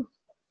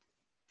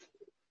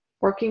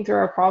working through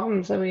our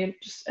problems, and we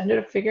just ended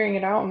up figuring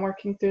it out and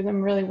working through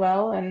them really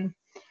well. And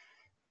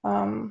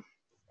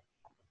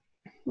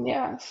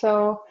yeah,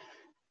 so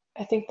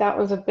I think that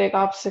was a big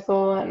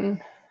obstacle. And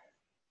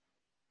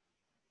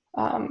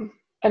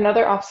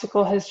another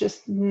obstacle has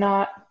just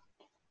not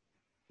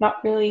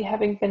really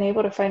having been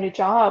able to find a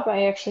job.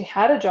 I actually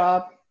had a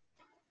job.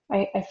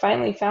 I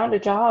finally found a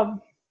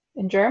job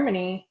in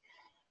Germany.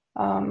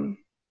 And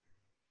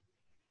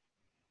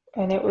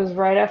it was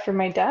right after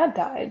my dad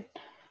died,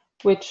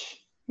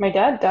 which my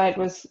dad died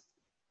was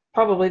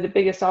probably the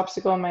biggest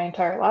obstacle in my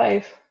entire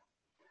life.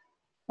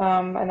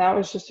 And that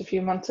was just a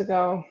few months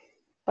ago.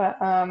 But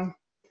I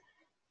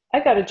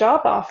got a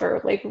job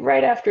offer like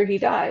right after he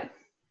died.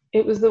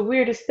 It was the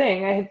weirdest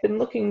thing. I had been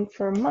looking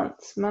for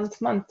months,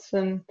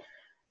 and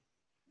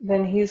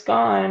then he's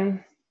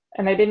gone,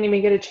 and I didn't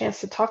even get a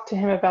chance to talk to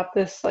him about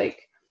this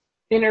like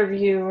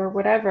interview or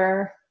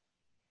whatever.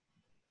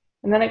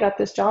 And then I got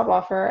this job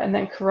offer, and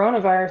then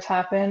coronavirus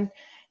happened,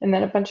 and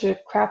then a bunch of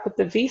crap with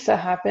the visa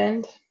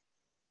happened,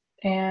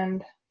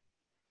 and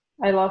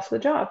I lost the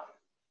job.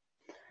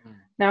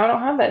 Now I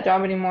don't have that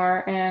job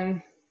anymore,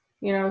 and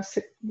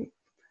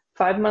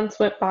 5 months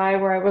went by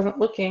where I wasn't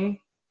looking.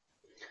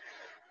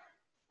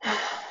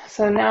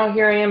 So now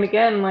here I am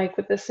again, like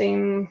with the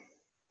same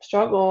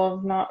struggle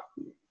of not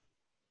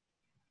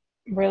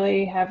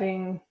really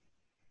having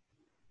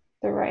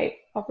the right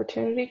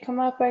opportunity come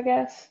up, I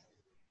guess.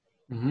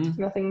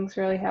 Mm-hmm. Nothing's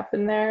really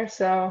happened there.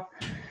 So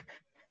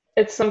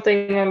it's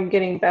something I'm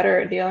getting better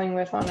at dealing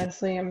with,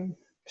 honestly. I'm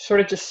sort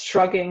of just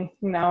shrugging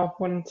now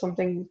when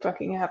something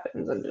fucking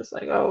happens. I'm just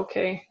like, oh,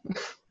 okay.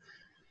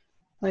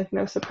 Like,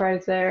 no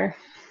surprise there.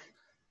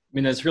 I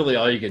mean, that's really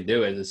all you can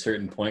do at a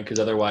certain point, because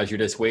otherwise you're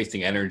just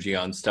wasting energy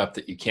on stuff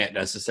that you can't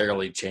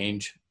necessarily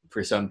change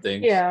for some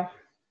things. Yeah,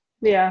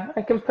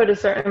 I can put a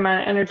certain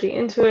amount of energy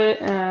into it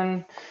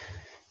and,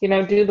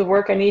 do the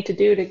work I need to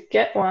do to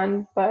get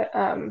one. But,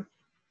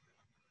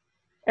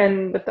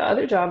 and with the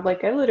other job,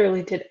 like I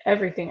literally did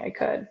everything I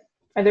could.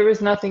 There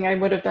was nothing I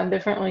would have done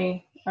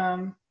differently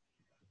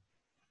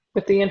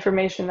with the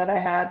information that I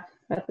had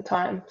at the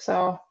time.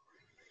 So,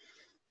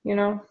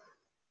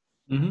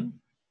 Mm-hmm.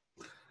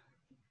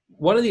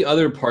 One of the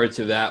other parts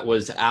of that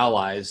was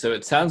allies. So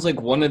it sounds like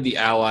one of the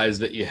allies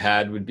that you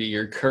had would be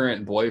your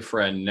current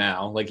boyfriend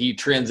now. Like he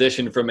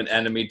transitioned from an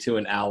enemy to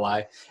an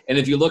ally. And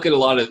if you look at a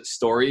lot of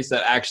stories,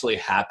 that actually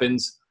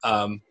happens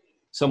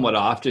somewhat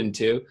often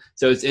too.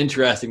 So it's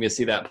interesting to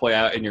see that play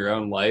out in your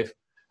own life,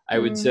 I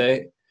would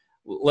say.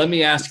 Let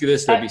me ask you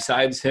this though,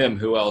 besides him,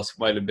 who else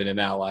might have been an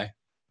ally?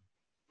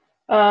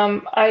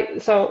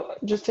 So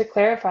just to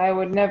clarify, I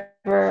would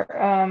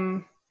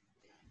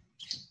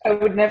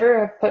never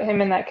have put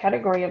him in that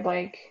category of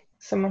like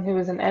someone who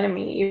was an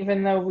enemy.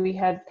 Even though we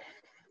had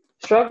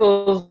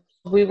struggles,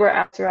 we were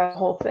out throughout the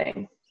whole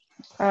thing.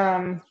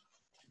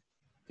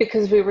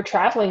 because we were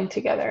traveling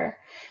together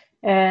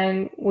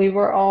and we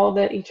were all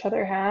that each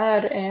other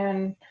had,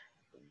 and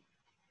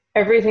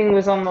everything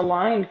was on the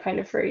line kind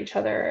of for each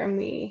other.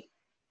 And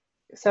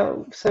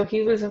so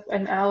he was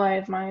an ally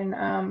of mine.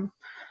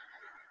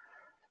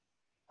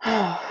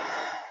 I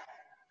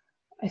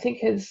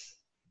think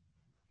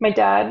my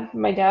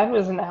dad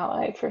was an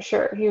ally for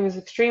sure. He was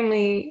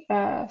extremely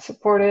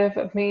supportive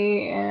of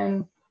me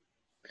and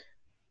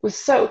was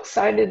so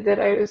excited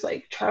that I was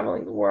like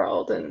traveling the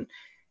world. And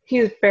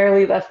he's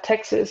barely left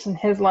Texas in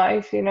his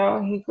life. He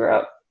grew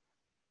up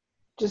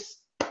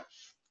just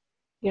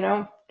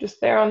just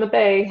there on the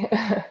bay.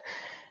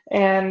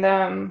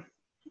 And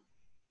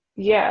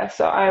yeah,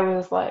 so I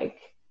was like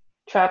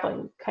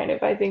traveling kind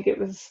of. I think it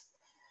was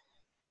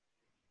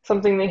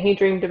something that he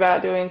dreamed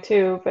about doing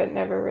too, but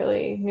never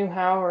really knew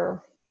how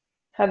or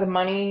had the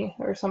money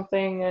or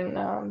something.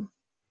 And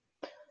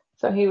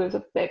so he was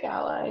a big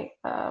ally.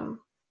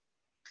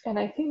 And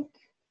I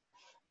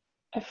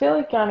feel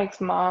like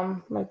Yannick's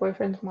mom, my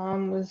boyfriend's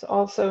mom, was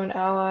also an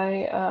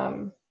ally,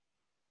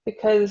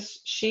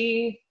 because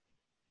she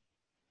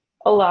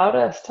allowed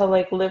us to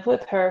like live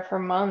with her for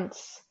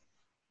months.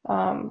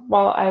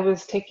 While I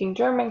was taking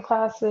German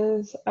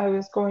classes, I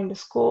was going to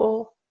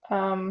school.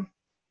 I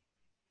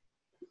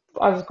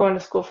was going to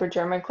school for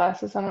German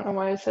classes. I don't know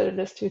why I said it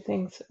as two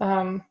things.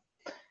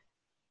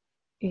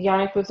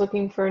 Yannick was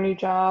looking for a new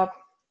job.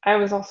 I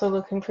was also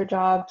looking for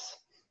jobs.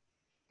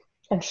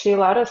 And she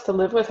allowed us to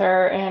live with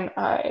her. And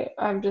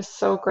I'm just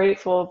so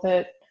grateful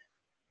that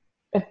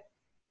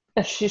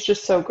and she's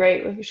just so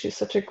great. Like, she's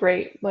such a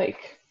great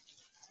like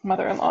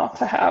mother-in-law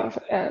to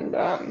have.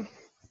 And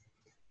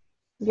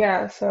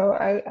yeah, so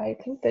I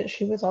think that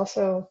she was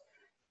also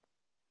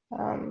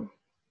um,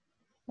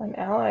 an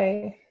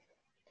ally.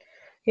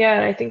 Yeah,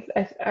 and I think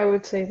I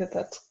would say that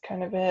that's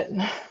kind of it.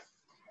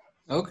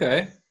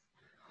 Okay.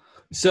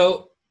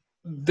 So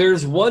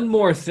there's one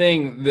more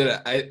thing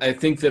that I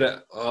think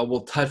that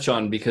we'll touch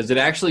on, because it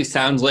actually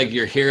sounds like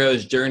your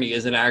hero's journey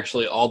isn't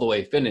actually all the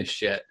way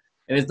finished yet.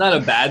 And it's not a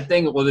bad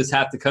thing. We'll just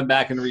have to come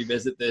back and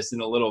revisit this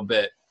in a little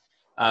bit,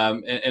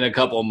 in a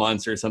couple of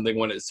months or something,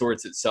 when it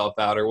sorts itself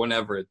out or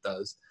whenever it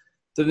does.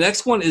 So the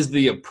next one is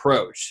the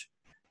approach.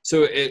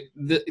 So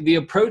the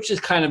approach is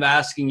kind of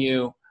asking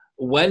you,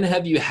 when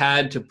have you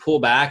had to pull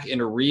back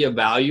and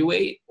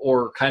reevaluate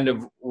or kind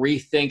of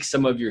rethink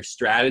some of your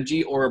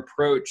strategy or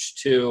approach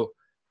to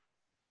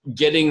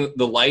getting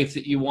the life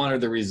that you want or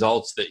the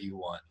results that you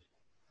want?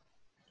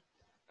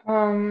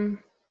 Um,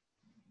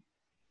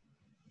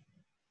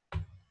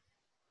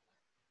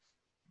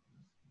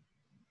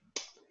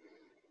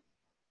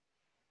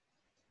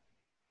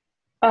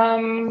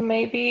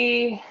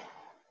 maybe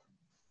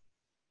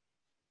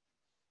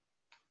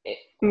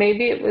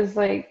maybe it was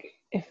like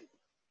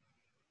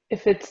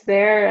if it's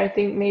there, I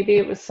think maybe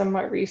it was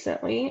somewhat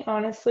recently,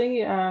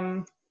 honestly.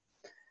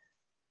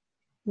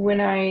 When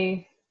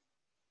I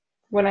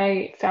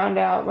found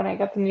out, when I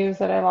got the news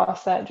that I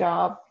lost that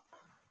job,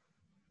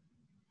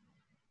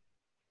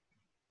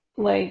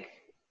 like,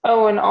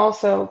 oh, and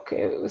also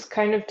it was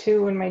kind of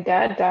too when my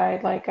dad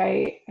died, like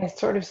I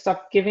sort of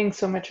stopped giving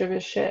so much of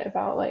his shit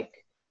about like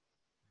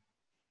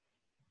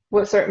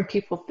what certain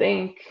people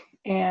think,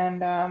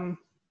 and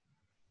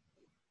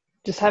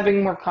just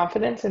having more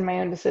confidence in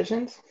my own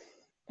decisions.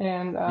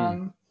 And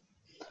Hmm.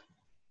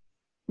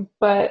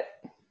 but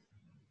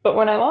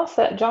when I lost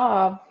that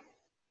job,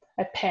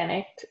 I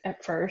panicked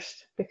at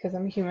first because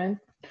I'm human.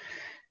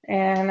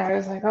 And I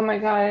was like, oh my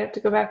God, I have to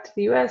go back to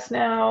the US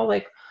now.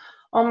 Like,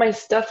 all my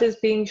stuff is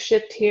being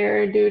shipped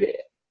here, dude.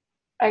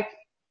 I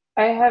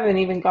I haven't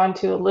even gone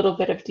to a little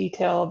bit of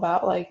detail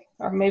about like,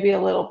 or maybe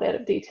a little bit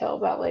of detail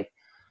about like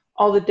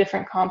all the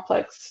different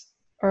complex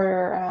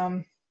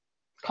or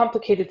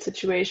complicated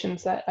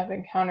situations that I've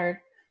encountered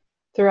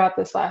throughout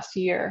this last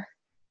year.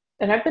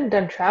 And I've been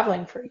done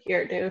traveling for a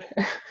year, dude.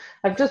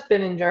 I've just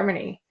been in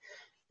Germany.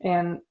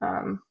 And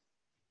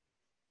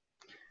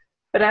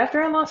but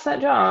after I lost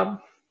that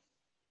job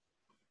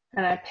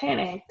and I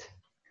panicked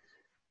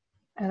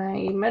and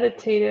I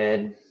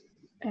meditated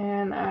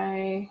and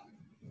I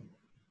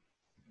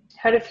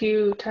had a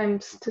few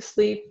times to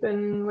sleep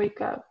and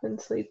wake up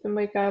and sleep and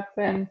wake up,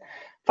 and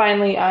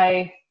finally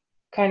I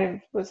kind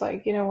of was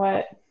like, you know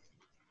what,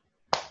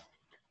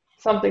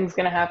 something's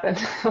gonna happen.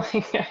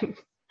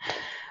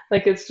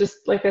 Like it's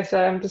just like I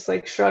said, I'm just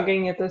like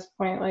shrugging at this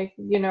point, like,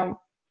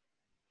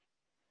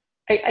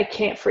 I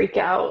can't freak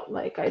out.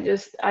 Like I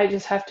just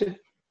have to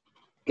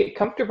get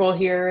comfortable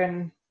here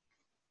and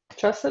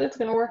trust that it's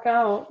gonna work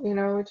out,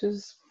 which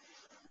is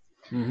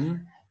Mm-hmm.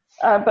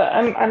 but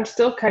I'm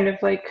still kind of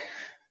like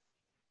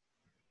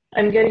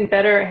I'm getting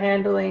better at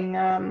handling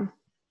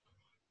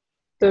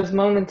those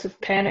moments of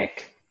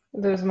panic,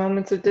 those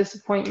moments of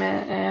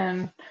disappointment,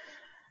 and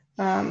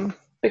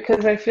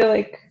because I feel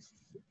like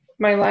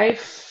my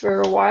life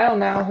for a while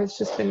now has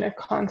just been a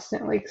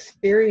constant like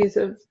series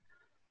of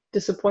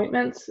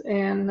disappointments,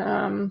 and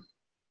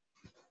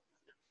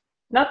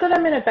not that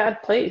I'm in a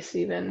bad place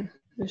even.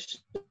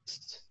 It's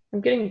just I'm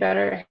getting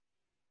better at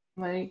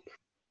like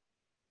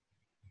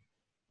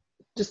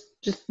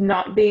just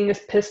not being as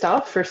pissed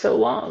off for so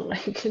long.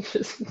 Like it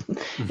just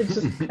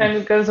kind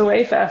of goes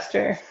away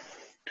faster.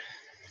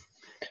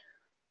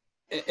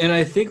 And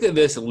I think that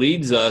this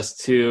leads us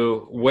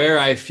to where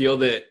I feel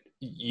that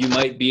you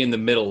might be in the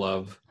middle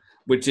of,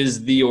 which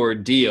is the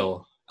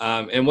ordeal.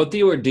 And what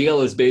the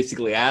ordeal is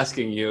basically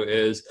asking you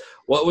is,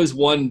 what was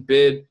one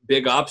big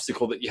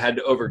obstacle that you had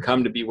to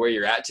overcome to be where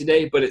you're at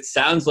today? But it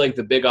sounds like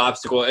the big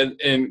obstacle,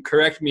 and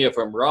correct me if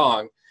I'm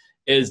wrong,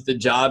 is the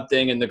job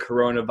thing and the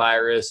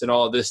coronavirus and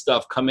all of this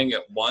stuff coming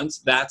at once.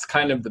 That's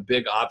kind of the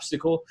big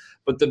obstacle.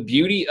 But the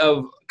beauty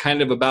of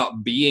kind of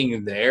about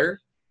being there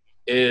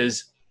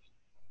is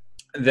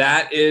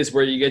that is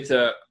where you get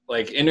to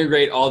like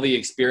integrate all the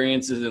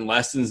experiences and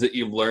lessons that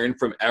you've learned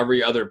from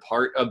every other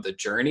part of the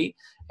journey.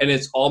 And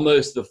it's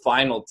almost the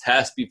final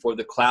test before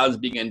the clouds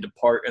begin to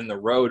part and the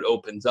road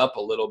opens up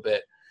a little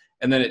bit.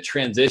 And then it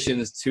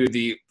transitions to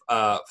the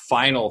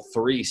final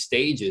 3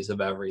 stages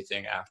of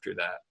everything after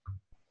that.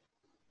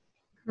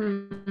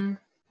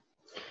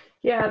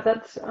 Yeah,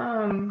 that's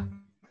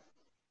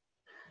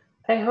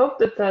I hope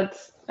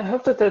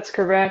that that's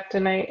correct.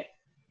 And I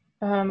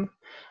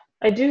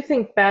do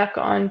think back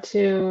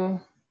onto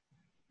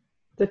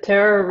the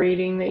tarot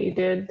reading that you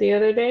did the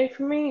other day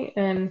for me,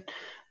 and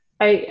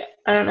I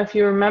don't know if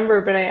you remember,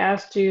 but I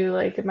asked you,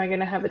 like, am I going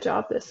to have a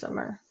job this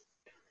summer?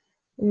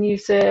 And you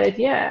said,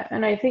 yeah,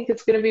 and I think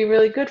it's going to be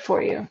really good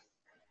for you.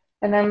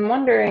 And I'm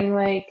wondering,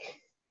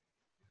 like,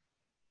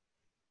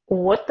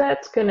 what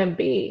that's going to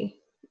be.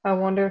 I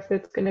wonder if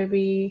it's going to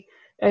be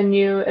a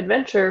new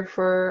adventure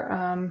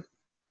for,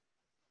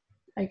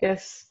 I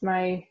guess,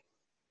 my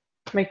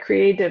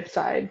creative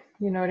side,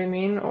 you know what I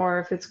mean? Or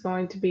if it's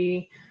going to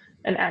be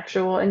an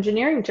actual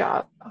engineering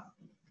job,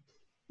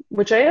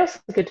 which I also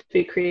get to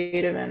be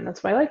creative in.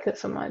 That's why I like it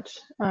so much.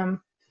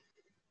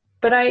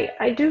 But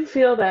I do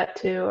feel that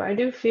too. I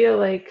do feel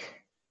like,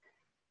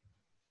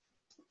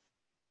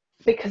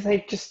 because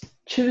I just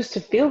choose to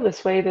feel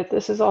this way, that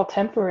this is all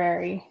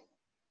temporary.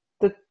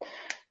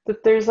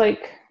 That there's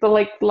like the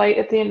light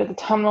at the end of the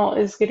tunnel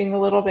is getting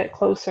a little bit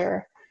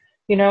closer.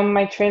 You know,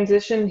 my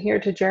transition here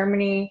to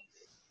Germany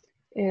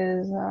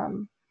is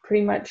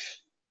pretty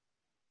much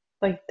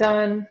like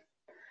done.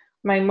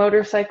 My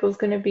motorcycle is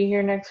going to be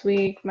here next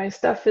week. My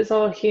stuff is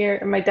all here.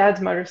 And my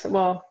dad's motorcycle,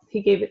 well,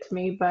 he gave it to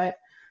me, but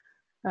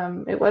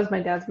it was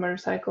my dad's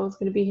motorcycle. It's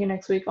going to be here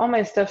next week. All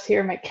my stuff's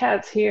here. My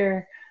cat's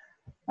here.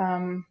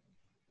 And,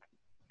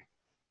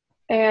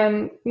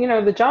 you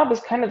know, the job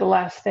is kind of the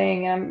last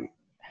thing. And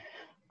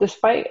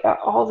despite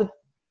all the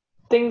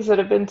things that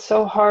have been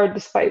so hard,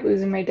 despite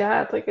losing my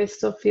dad, like, I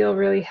still feel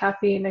really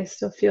happy, and I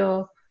still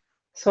feel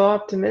so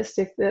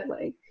optimistic that,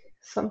 like,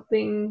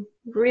 something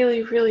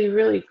really, really,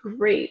 really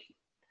great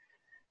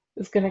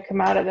is going to come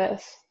out of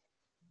this.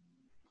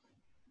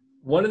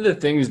 One of the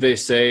things they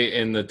say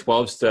in the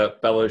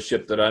 12-step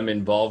fellowship that I'm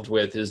involved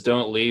with is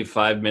don't leave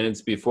 5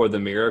 minutes before the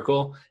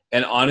miracle.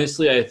 And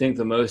honestly, I think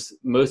the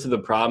most of the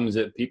problems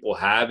that people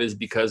have is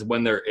because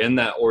when they're in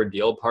that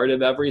ordeal part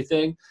of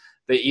everything,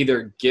 they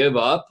either give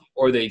up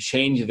or they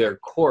change their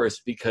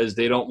course because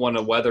they don't want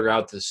to weather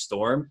out the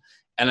storm.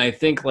 And I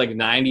think like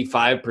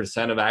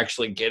 95% of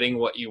actually getting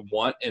what you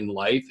want in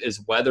life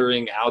is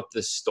weathering out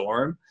the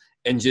storm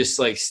and just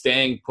like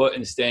staying put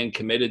and staying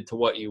committed to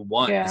what you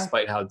want,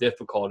 despite how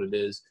difficult it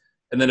is.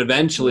 And then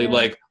eventually,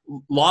 like,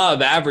 law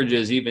of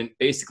averages even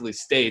basically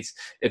states,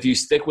 if you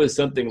stick with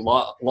something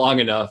long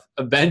enough,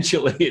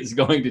 eventually it's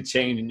going to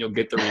change and you'll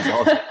get the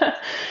results.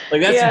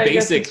 Like, that's I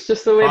basic. Guess it's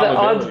just the way the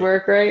odds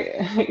work,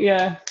 right?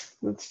 Yeah,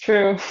 that's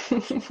true.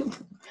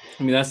 I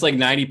mean, that's like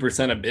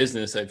 90% of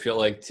business, I feel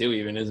like, too,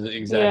 even is the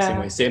exact same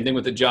way. Same thing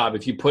with the job.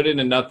 If you put in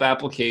enough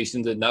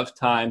applications, enough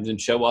times,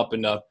 and show up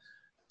enough,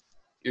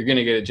 you're going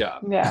to get a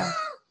job.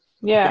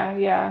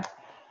 Yeah.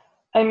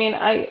 I mean,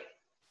 I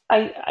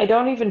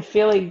don't even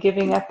feel like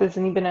giving up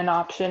isn't even an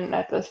option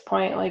at this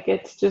point. Like,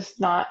 it's just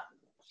not,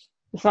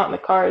 it's not in the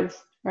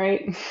cards,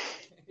 right?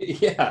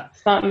 Yeah.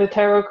 It's not in the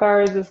tarot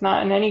cards. It's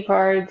not in any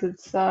cards.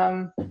 It's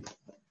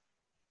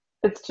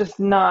just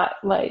not,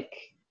 like,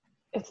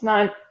 it's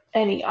not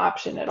any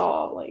option at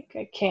all. Like,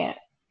 I can't,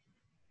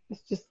 it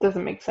just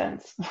doesn't make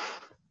sense.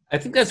 I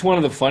think that's one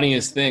of the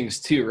funniest things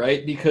too,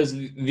 right? Because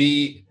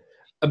the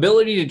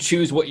ability to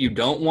choose what you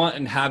don't want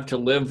and have to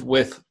live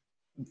with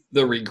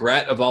the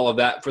regret of all of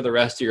that for the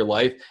rest of your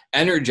life,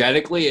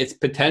 energetically, it's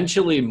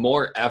potentially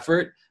more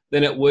effort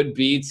than it would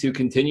be to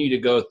continue to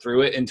go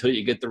through it until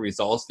you get the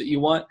results that you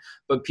want.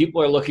 But people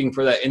are looking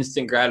for that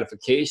instant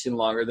gratification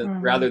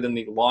rather than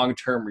the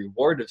long-term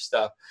reward of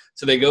stuff.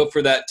 So they go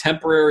for that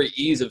temporary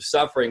ease of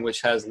suffering, which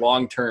has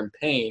long-term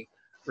pain,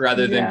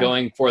 rather than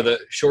going for the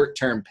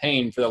short-term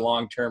pain for the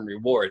long-term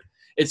reward.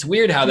 It's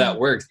weird how that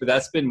works, but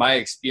that's been my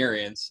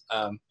experience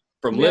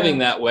from living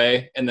that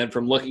way, and then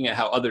from looking at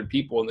how other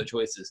people and the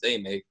choices they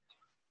make.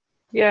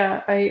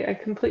 Yeah, I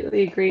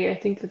completely agree. I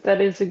think that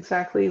is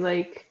exactly,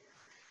 like,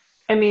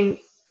 I mean,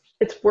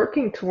 it's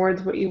working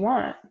towards what you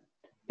want.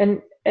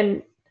 And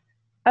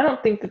I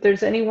don't think that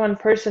there's any one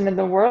person in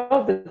the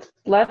world that's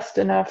blessed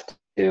enough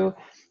to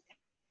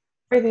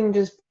everything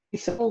just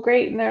so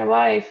great in their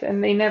life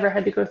and they never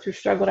had to go through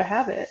struggle to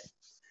have it.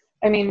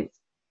 I mean,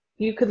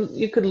 you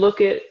could look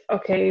at,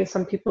 okay,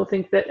 some people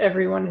think that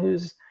everyone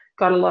who's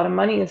got a lot of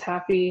money is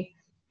happy,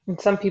 and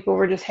some people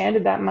were just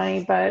handed that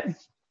money, but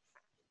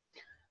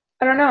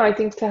I don't know. I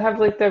think to have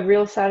like the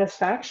real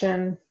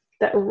satisfaction,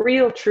 that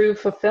real true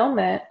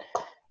fulfillment,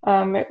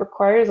 it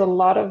requires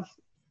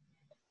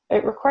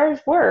it requires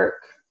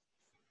work.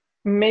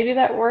 Maybe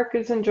that work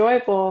is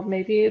enjoyable.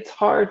 Maybe it's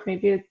hard.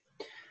 Maybe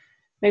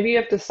you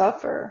have to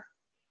suffer.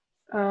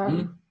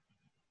 Mhm.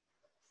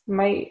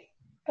 Might,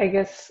 I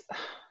guess,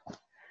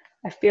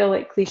 I feel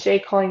like cliche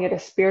calling it a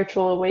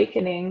spiritual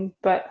awakening,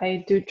 but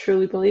I do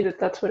truly believe that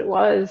that's what it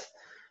was.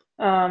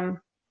 Um,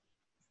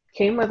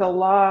 Came with a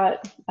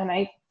lot, and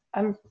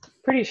I'm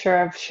pretty sure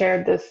I've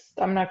shared this.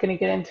 I'm not going to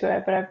get into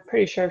it, but I'm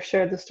pretty sure I've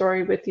shared the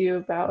story with you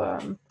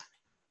about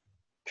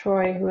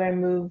Troy, who I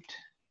moved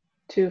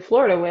to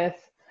Florida with,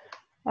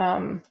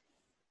 um,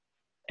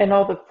 and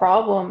all the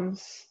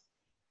problems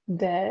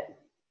that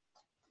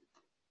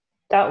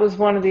that was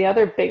one of the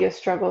other biggest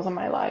struggles in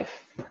my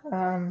life.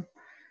 Um,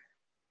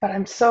 but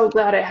I'm so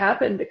glad it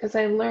happened because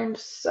I learned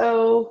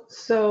so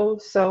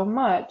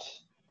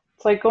much.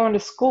 It's like going to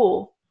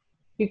school.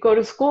 You go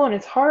to school and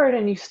it's hard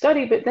and you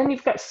study, but then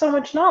you've got so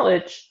much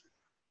knowledge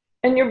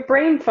and your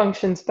brain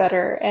functions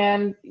better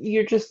and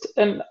you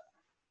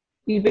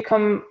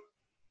become,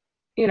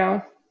 you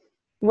know,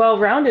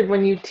 well-rounded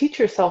when you teach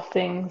yourself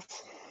things.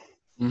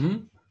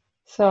 Mhm.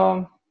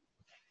 So,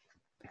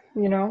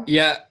 you know,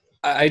 Yeah,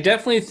 I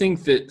definitely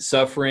think that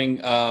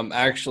suffering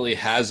actually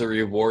has a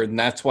reward, and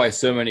that's why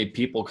so many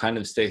people kind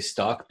of stay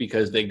stuck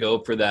because they go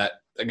for that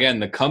again,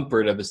 the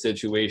comfort of a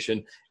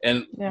situation.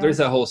 And yeah. there's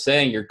that whole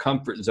saying, "Your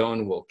comfort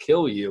zone will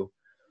kill you."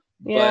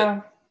 But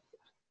Yeah.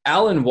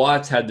 Alan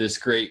Watts had this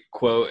great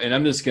quote, and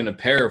I'm just going to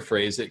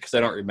paraphrase it because I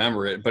don't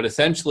remember it, but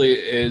essentially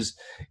it is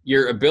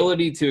your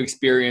ability to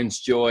experience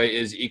joy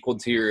is equal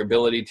to your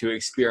ability to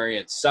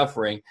experience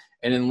suffering.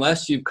 And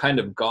unless you've kind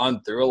of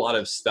gone through a lot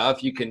of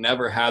stuff, you can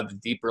never have the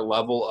deeper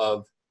level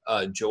of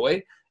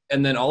joy.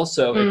 And then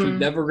also, if you've Mm,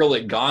 never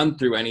really gone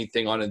through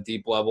anything on a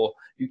deep level,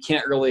 you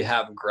can't really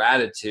have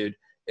gratitude.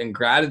 And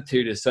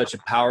gratitude is such a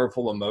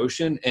powerful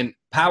emotion and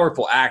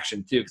powerful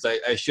action, too, because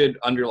I should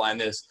underline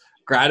this.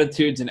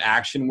 Gratitude's an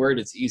action word.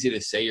 It's easy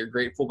to say you're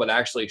grateful, but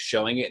actually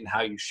showing it and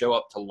how you show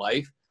up to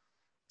life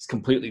is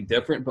completely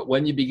different. But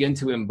when you begin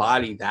to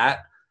embody that,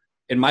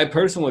 in my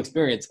personal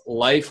experience,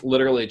 life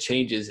literally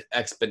changes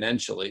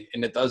exponentially.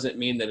 And it doesn't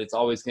mean that it's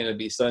always going to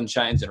be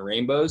sunshines and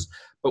rainbows.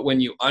 But when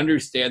you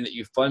understand that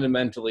you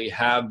fundamentally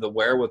have the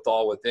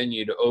wherewithal within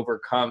you to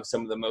overcome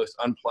some of the most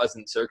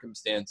unpleasant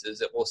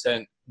circumstances, it will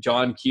send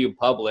John Q.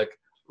 Public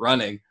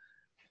running.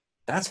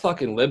 That's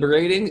fucking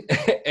liberating.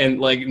 And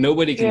like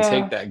nobody can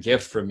take yeah. that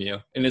gift from you.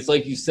 And it's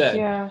like you said,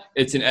 Yeah.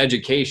 it's an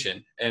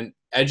education and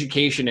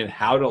education in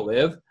how to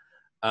live.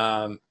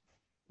 Um,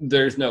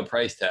 there's no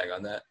price tag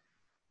on that.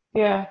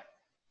 Yeah.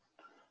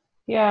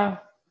 Yeah.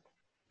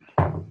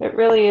 It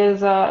really is.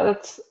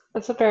 That's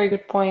a very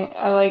good point.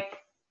 I like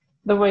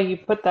the way you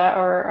put that,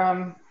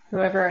 or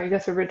whoever I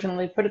guess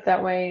originally put it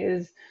that way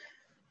is,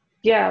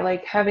 yeah,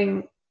 like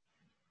having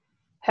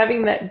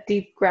that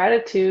deep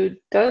gratitude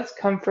does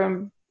come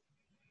from,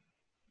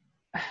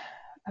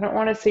 I don't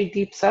want to say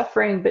deep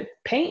suffering, but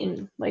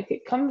pain. Like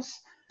it comes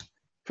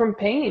from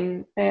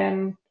pain,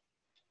 and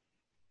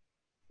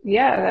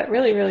yeah, that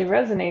really really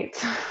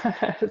resonates.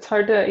 It's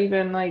hard to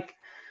even like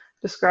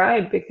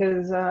describe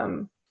because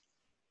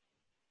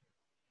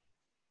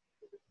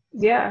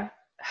yeah,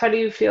 how do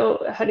you feel?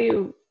 How do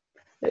you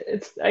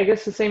it's I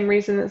guess the same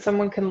reason that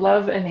someone can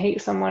love and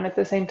hate someone at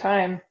the same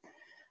time.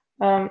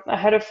 I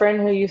had a friend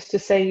who used to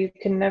say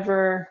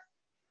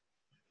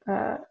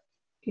uh,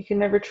 you can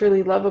never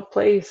truly love a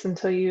place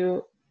until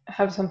you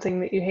have something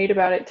that you hate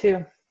about it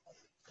too.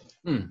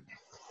 Hmm.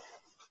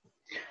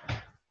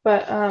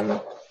 But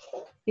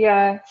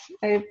yeah,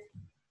 I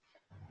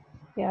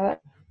yeah,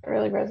 that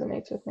really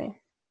resonates with me.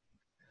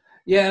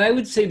 Yeah, and I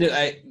would say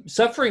that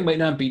suffering might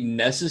not be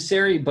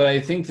necessary, but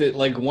I think that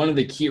like one of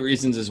the key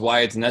reasons is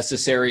why it's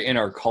necessary in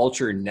our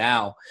culture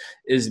now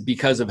is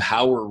because of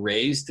how we're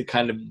raised to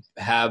kind of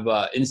have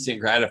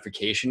instant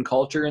gratification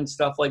culture and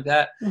stuff like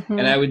that. And Hmm.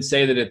 I would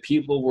say that if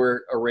people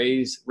were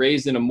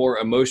raised in a more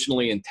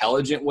emotionally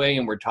intelligent way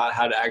and were taught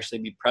how to actually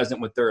be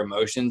present with their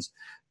emotions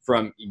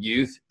from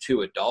youth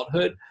to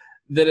adulthood,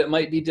 that it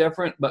might be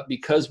different. But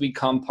because we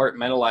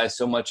compartmentalize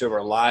so much of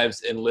our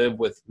lives and live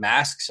with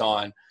masks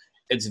on,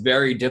 it's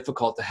very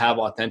difficult to have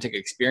authentic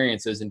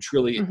experiences and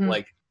truly Hmm.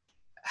 like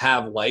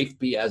have life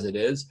be as it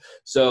is.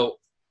 So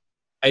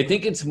I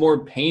think it's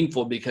more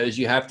painful because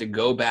you have to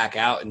go back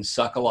out and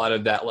suck a lot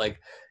of that like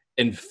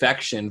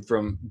infection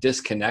from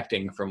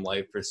disconnecting from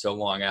life for so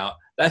long out.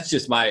 That's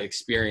just my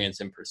experience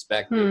and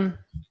perspective.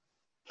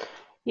 Hmm.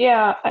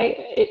 Yeah,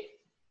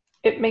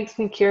 it makes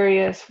me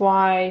curious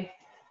why,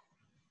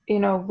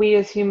 we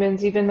as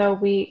humans, even though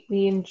we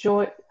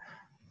enjoy,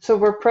 so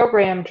we're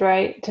programmed,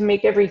 right, to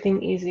make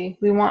everything easy.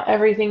 We want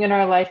everything in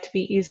our life to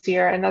be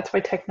easier, and that's why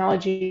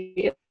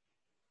technology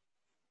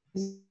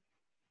is,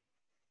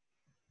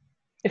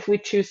 if we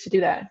choose to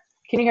do that.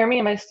 Can you hear me?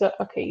 Am I still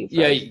okay? You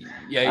froze.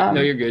 Yeah.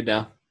 No, you're good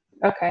now.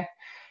 Okay.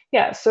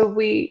 Yeah. So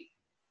we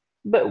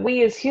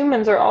as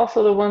humans are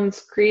also the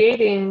ones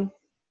creating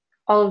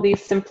all of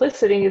these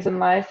simplicities in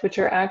life, which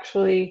are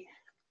actually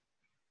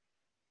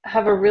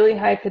have a really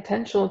high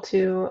potential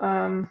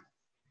to,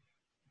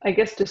 I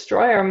guess,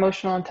 destroy our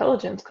emotional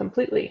intelligence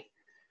completely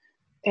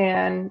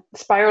and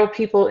spiral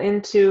people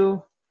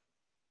into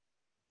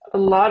a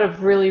lot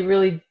of really,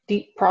 really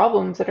deep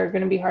problems that are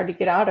going to be hard to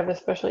get out of,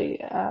 especially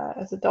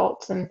as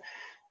adults. And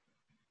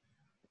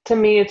to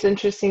me, it's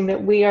interesting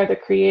that we are the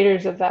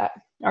creators of that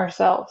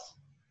ourselves.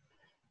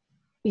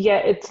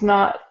 Yet it's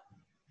not,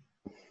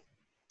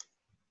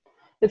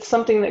 it's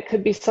something that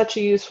could be such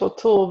a useful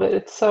tool, but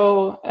it's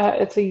so,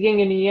 it's a yin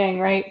and a yang,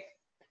 right?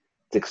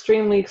 It's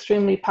extremely,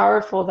 extremely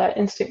powerful, that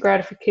instant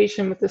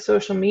gratification with the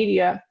social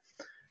media.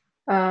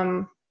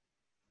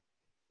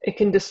 It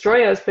can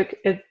destroy us, but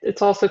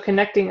it's also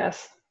connecting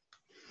us.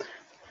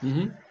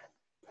 Mm-hmm.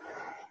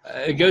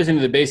 It goes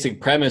into the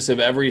basic premise of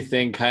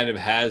everything kind of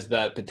has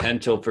that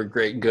potential for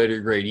great good or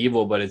great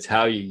evil, but it's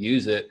how you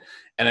use it.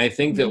 And I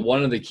think that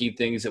one of the key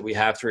things that we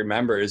have to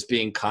remember is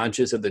being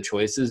conscious of the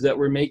choices that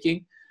we're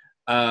making.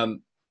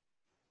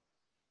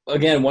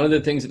 Again, one of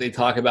the things that they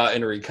talk about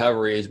in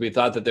recovery is we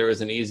thought that there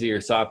was an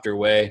easier, softer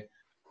way,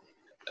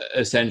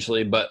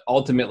 essentially, but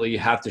ultimately you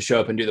have to show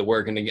up and do the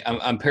work. And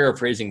I'm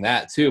paraphrasing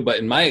that too, but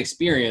in my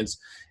experience,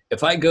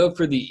 if I go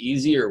for the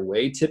easier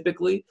way,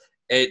 typically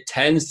it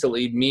tends to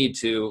lead me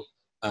to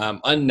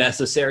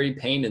unnecessary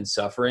pain and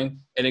suffering.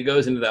 And it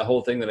goes into that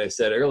whole thing that I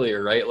said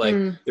earlier, right? Like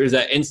there's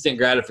that instant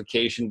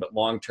gratification, but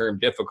long-term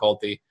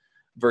difficulty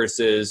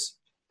versus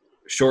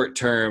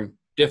short-term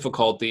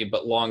difficulty,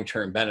 but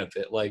long-term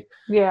benefit. Like,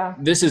 yeah,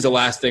 this is the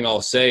last thing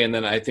I'll say. And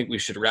then I think we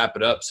should wrap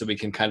it up so we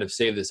can kind of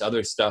save this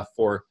other stuff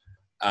for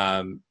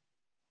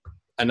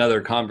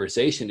another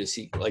conversation to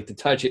see, like, to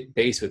touch it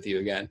base with you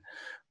again.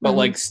 But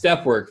like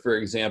step work, for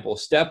example,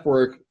 step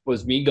work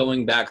was me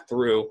going back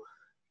through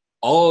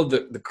all of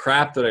the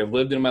crap that I've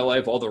lived in my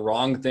life, all the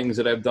wrong things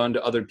that I've done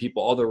to other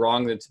people, all the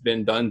wrong that's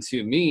been done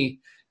to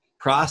me,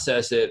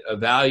 process it,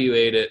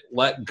 evaluate it,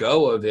 let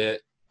go of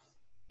it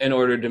in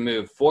order to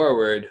move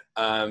forward.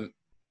 And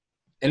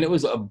it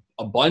was a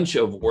bunch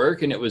of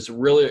work, and it was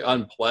really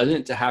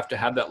unpleasant to have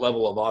that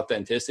level of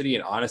authenticity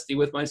and honesty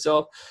with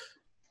myself.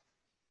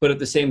 But at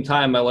the same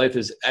time, my life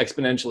has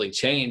exponentially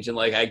changed, and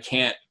like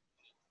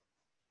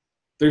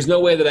there's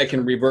no way that I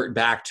can revert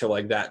back to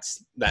like that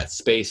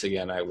space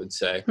again, I would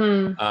say,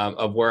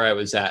 of where I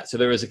was at. So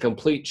there was a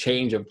complete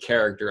change of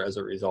character as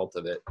a result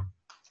of it.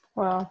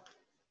 Wow.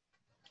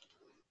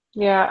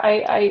 Yeah,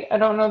 I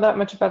don't know that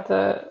much about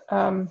the,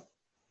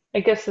 I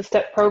guess the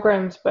STEP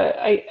programs, but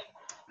I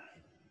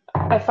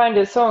find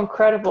it so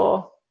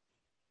incredible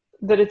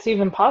that it's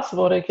even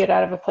possible to get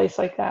out of a place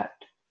like that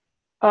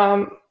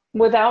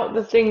without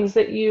the things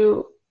that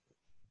you,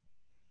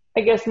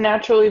 I guess,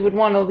 naturally would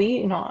want to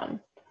lean on,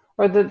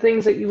 or the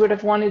things that you would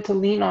have wanted to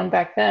lean on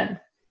back then.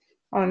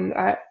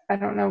 I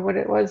don't know what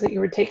it was that you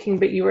were taking,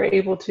 but you were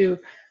able to,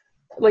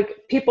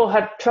 like, people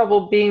had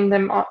trouble being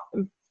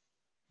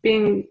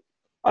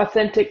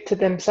authentic to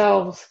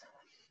themselves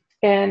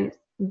and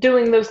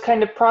doing those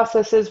kind of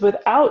processes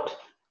without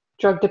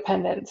drug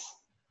dependence.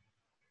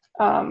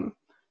 And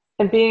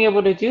being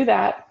able to do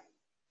that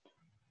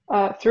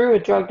through a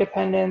drug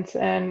dependence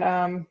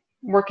and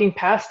working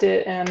past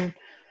it. And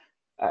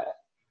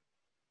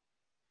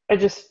I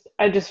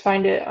just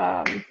find it,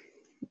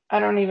 I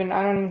don't even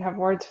have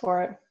words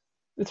for it.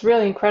 It's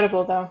really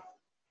incredible though.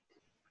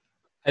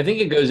 I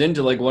think it goes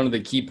into like one of the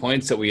key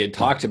points that we had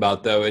talked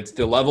about, though. It's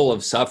the level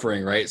of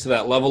suffering, right? So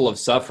that level of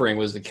suffering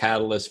was the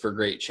catalyst for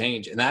great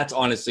change. And that's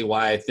honestly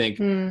why I think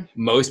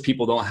most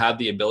people don't have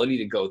the ability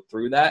to go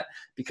through that,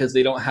 because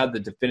they don't have the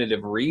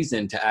definitive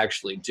reason to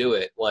actually do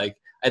it. Like,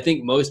 I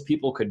think most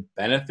people could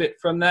benefit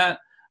from that.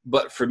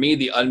 But for me,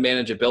 the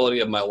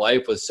unmanageability of my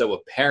life was so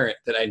apparent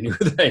that I knew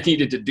that I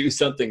needed to do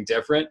something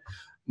different.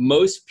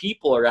 Most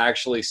people are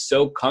actually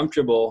so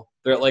comfortable.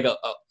 They're at like a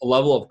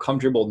level of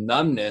comfortable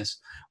numbness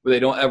where they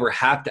don't ever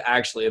have to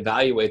actually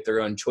evaluate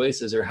their own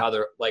choices or how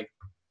they're like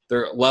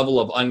their level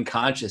of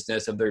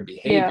unconsciousness of their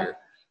behavior.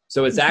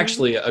 So it's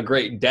actually a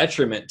great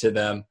detriment to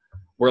them,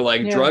 where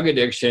like drug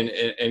addiction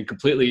and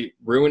completely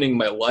ruining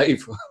my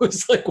life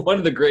was like one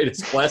of the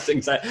greatest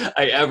blessings I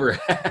ever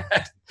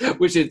had,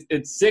 which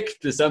it's sick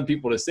to some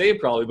people to say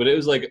probably, but it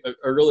was like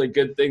a really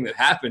good thing that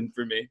happened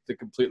for me to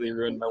completely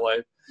ruin my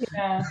life.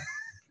 Yeah.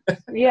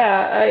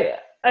 Yeah.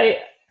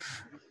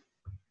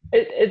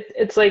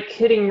 It's like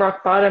hitting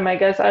rock bottom, I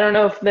guess. I don't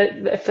know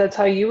if that's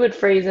how you would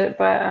phrase it,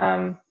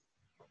 but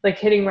like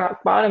hitting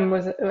rock bottom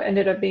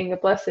ended up being a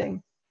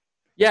blessing.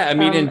 Yeah, I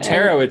mean, in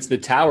tarot, it's the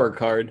Tower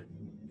card.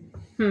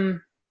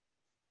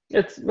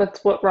 That's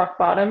what rock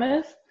bottom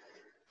is?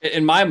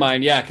 In my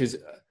mind, yeah, because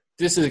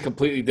this is a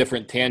completely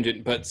different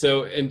tangent. But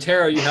so in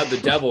tarot, you have the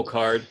Devil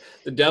card.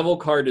 The Devil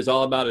card is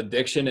all about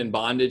addiction and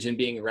bondage and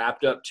being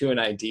wrapped up to an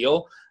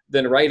ideal.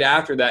 Then right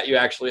after that, you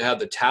actually have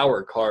the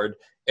Tower card.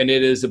 And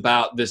it is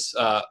about this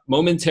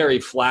momentary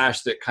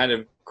flash that kind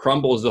of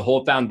crumbles the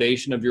whole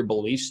foundation of your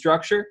belief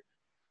structure.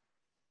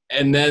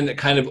 And then it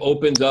kind of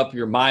opens up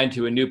your mind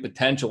to a new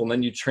potential. And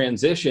then you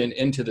transition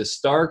into the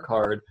star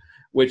card,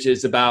 which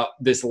is about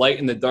this light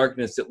in the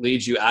darkness that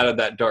leads you out of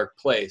that dark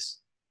place.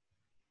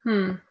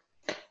 I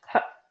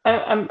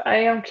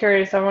am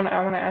curious. I want to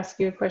ask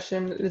you a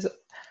question.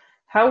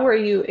 How were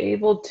you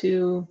able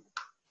to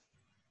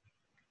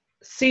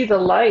see the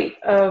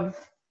light of?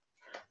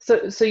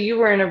 So you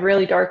were in a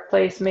really dark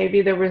place.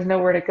 Maybe there was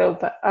nowhere to go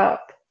but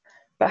up.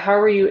 But how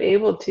were you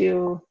able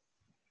to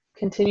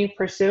continue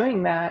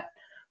pursuing that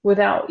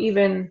without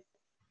even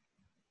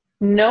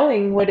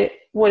knowing what it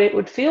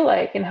would feel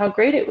like and how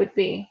great it would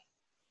be?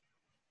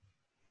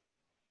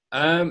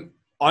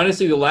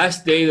 Honestly, the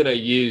last day that I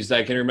used,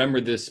 I can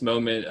remember this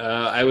moment.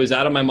 I was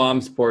out on my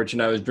mom's porch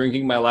and I was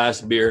drinking my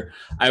last beer.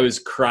 I was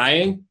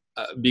crying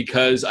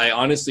because I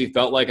honestly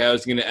felt like I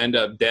was going to end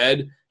up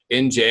dead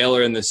in jail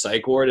or in the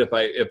psych ward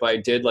if I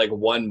did like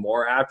one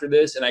more after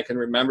this. And I can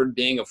remember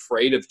being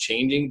afraid of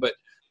changing, but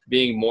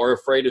being more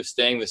afraid of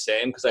staying the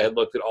same because I had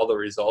looked at all the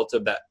results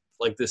of that,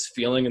 like this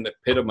feeling in the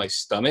pit of my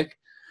stomach.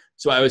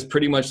 So I was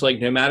pretty much like,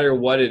 no matter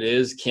what it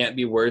is, can't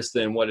be worse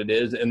than what it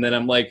is. And then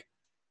I'm like,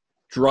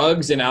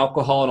 drugs and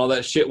alcohol and all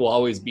that shit will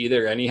always be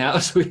there anyhow.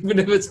 So even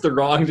if it's the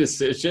wrong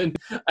decision,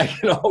 I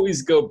can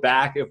always go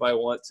back if I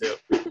want to.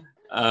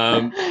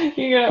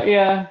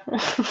 Yeah.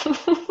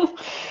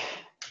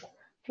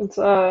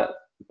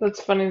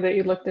 That's funny that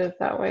you looked at it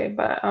that way.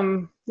 But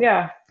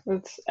yeah.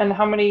 And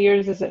how many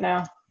years is it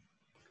now?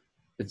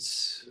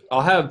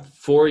 I'll have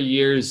 4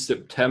 years,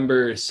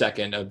 September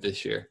 2nd of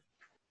this year.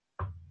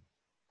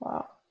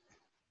 Wow.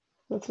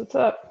 That's what's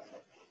up.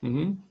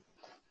 Mm-hmm.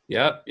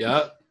 Yep.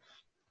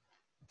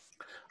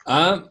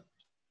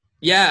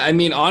 Yeah, I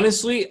mean,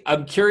 honestly,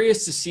 I'm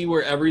curious to see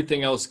where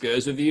everything else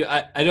goes with you.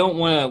 I don't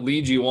want to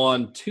lead you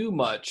on too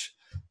much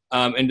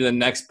into the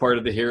next part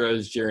of the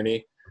hero's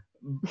journey.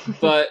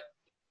 But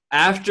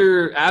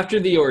after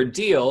the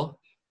ordeal,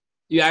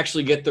 you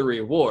actually get the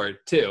reward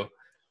too.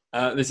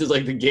 This is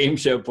like the game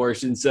show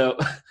portion. So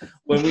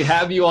when we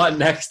have you on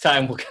next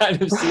time, we'll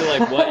kind of see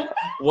like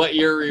what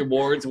your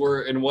rewards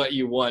were and what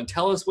you won.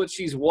 Tell us what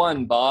she's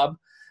won, Bob.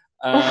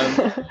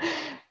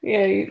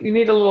 Yeah, you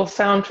need a little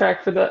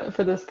soundtrack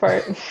for this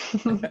part.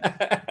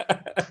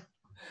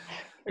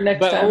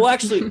 Next time.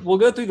 We'll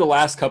go through the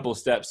last couple of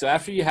steps. So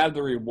after you have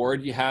the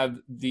reward, you have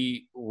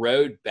the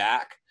road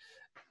back.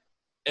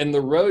 And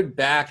the road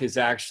back is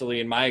actually,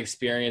 in my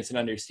experience and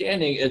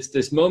understanding, it's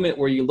this moment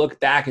where you look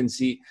back and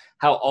see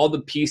how all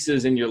the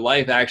pieces in your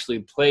life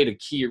actually played a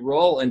key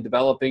role in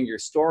developing your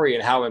story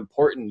and how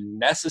important and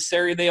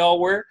necessary they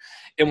all were.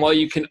 And while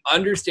you can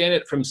understand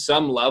it from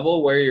some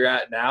level where you're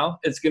at now,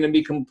 it's going to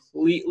be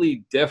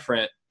completely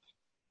different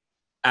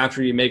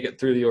after you make it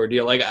through the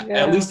ordeal. Like,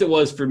 at least it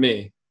was for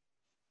me.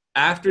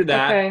 After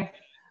that,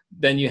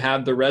 Then you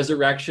have the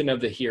resurrection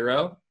of the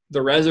hero.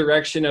 The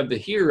resurrection of the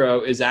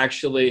hero is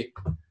actually,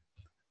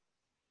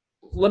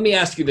 let me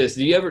ask you this.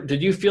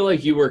 Did you feel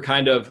like you've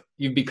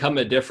become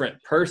a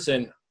different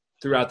person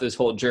throughout this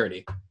whole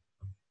journey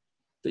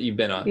that you've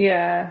been on?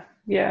 Yeah,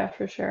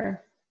 for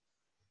sure.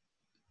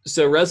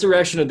 So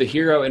resurrection of the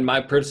hero, in my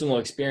personal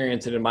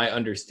experience and in my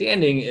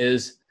understanding,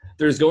 is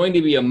there's going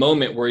to be a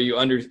moment where you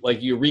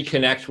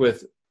reconnect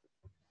with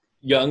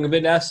young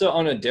Vanessa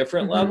on a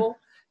different level.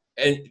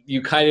 And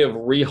you kind of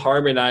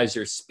reharmonize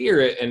your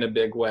spirit in a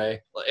big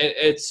way.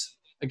 It's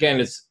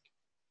kind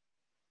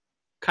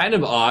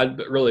of odd,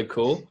 but really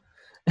cool.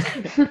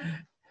 And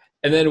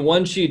then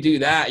once you do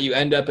that, you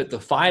end up at the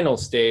final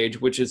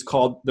stage, which is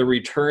called the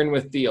return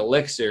with the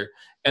elixir.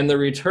 And the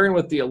return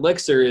with the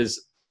elixir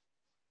is,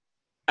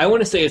 I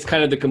want to say it's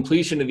kind of the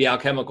completion of the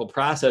alchemical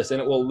process,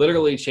 and it will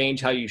literally change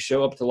how you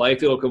show up to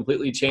life. It'll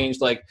completely change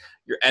like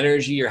your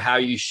energy or how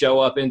you show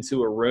up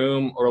into a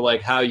room or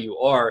like how you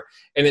are.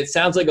 And it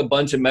sounds like a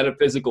bunch of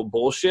metaphysical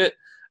bullshit.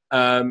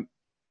 But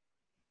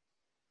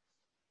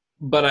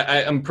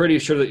I'm pretty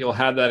sure that you'll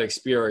have that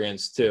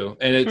experience too.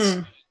 And it's,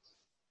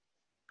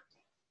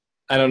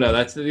 I don't know.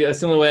 That's the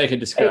only way I can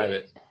describe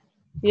it.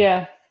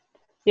 Yeah.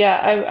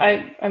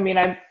 I mean,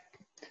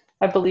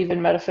 I believe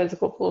in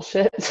metaphysical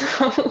bullshit.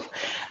 So,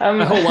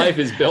 my whole life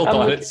is built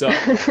on it. So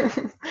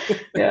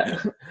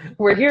yeah,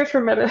 we're here for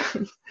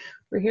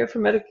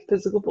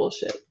metaphysical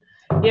bullshit.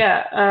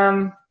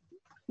 Yeah.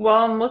 Well,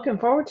 I'm looking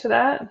forward to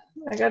that.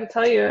 I got to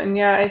tell you. And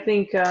yeah, I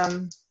think, I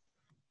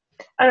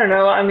don't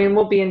know. I mean,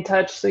 we'll be in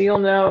touch, so you'll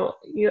know.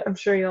 I'm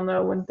sure you'll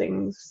know when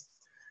things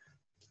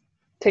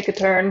take a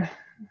turn.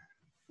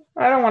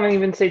 I don't want to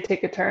even say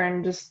take a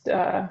turn. Just,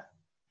 they'll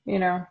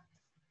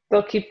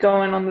keep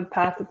going on the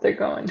path that they're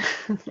going.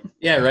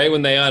 Yeah, right.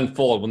 When they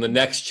unfold, when the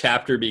next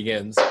chapter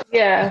begins.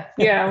 Yeah.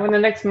 When the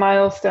next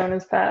milestone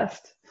is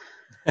passed.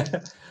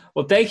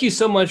 Well, thank you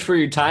so much for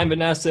your time,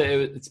 Vanessa.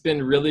 It's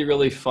been really,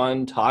 really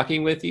fun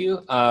talking with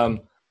you.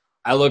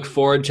 I look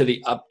forward to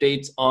the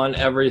updates on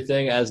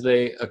everything as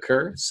they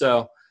occur.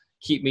 So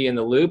keep me in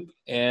the loop.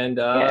 And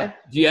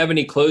do you have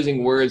any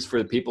closing words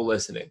for the people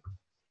listening?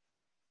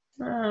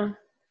 Nah.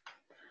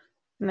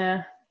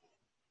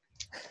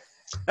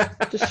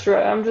 Just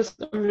shrug. I'm just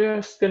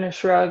gonna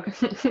shrug.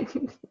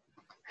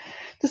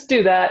 Just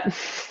do that.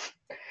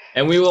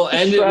 And we will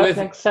end it with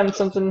next time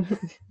something.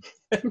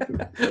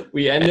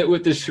 we end it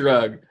with the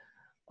shrug.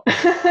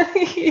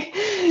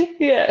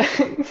 Yeah.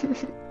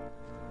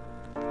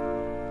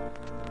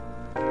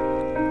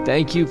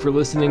 Thank you for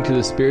listening to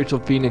the Spiritual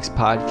Phoenix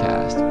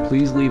podcast.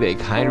 Please leave a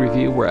kind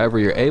review wherever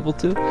you're able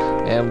to,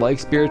 and like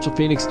Spiritual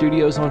Phoenix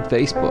Studios on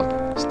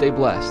Facebook. Stay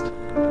blessed.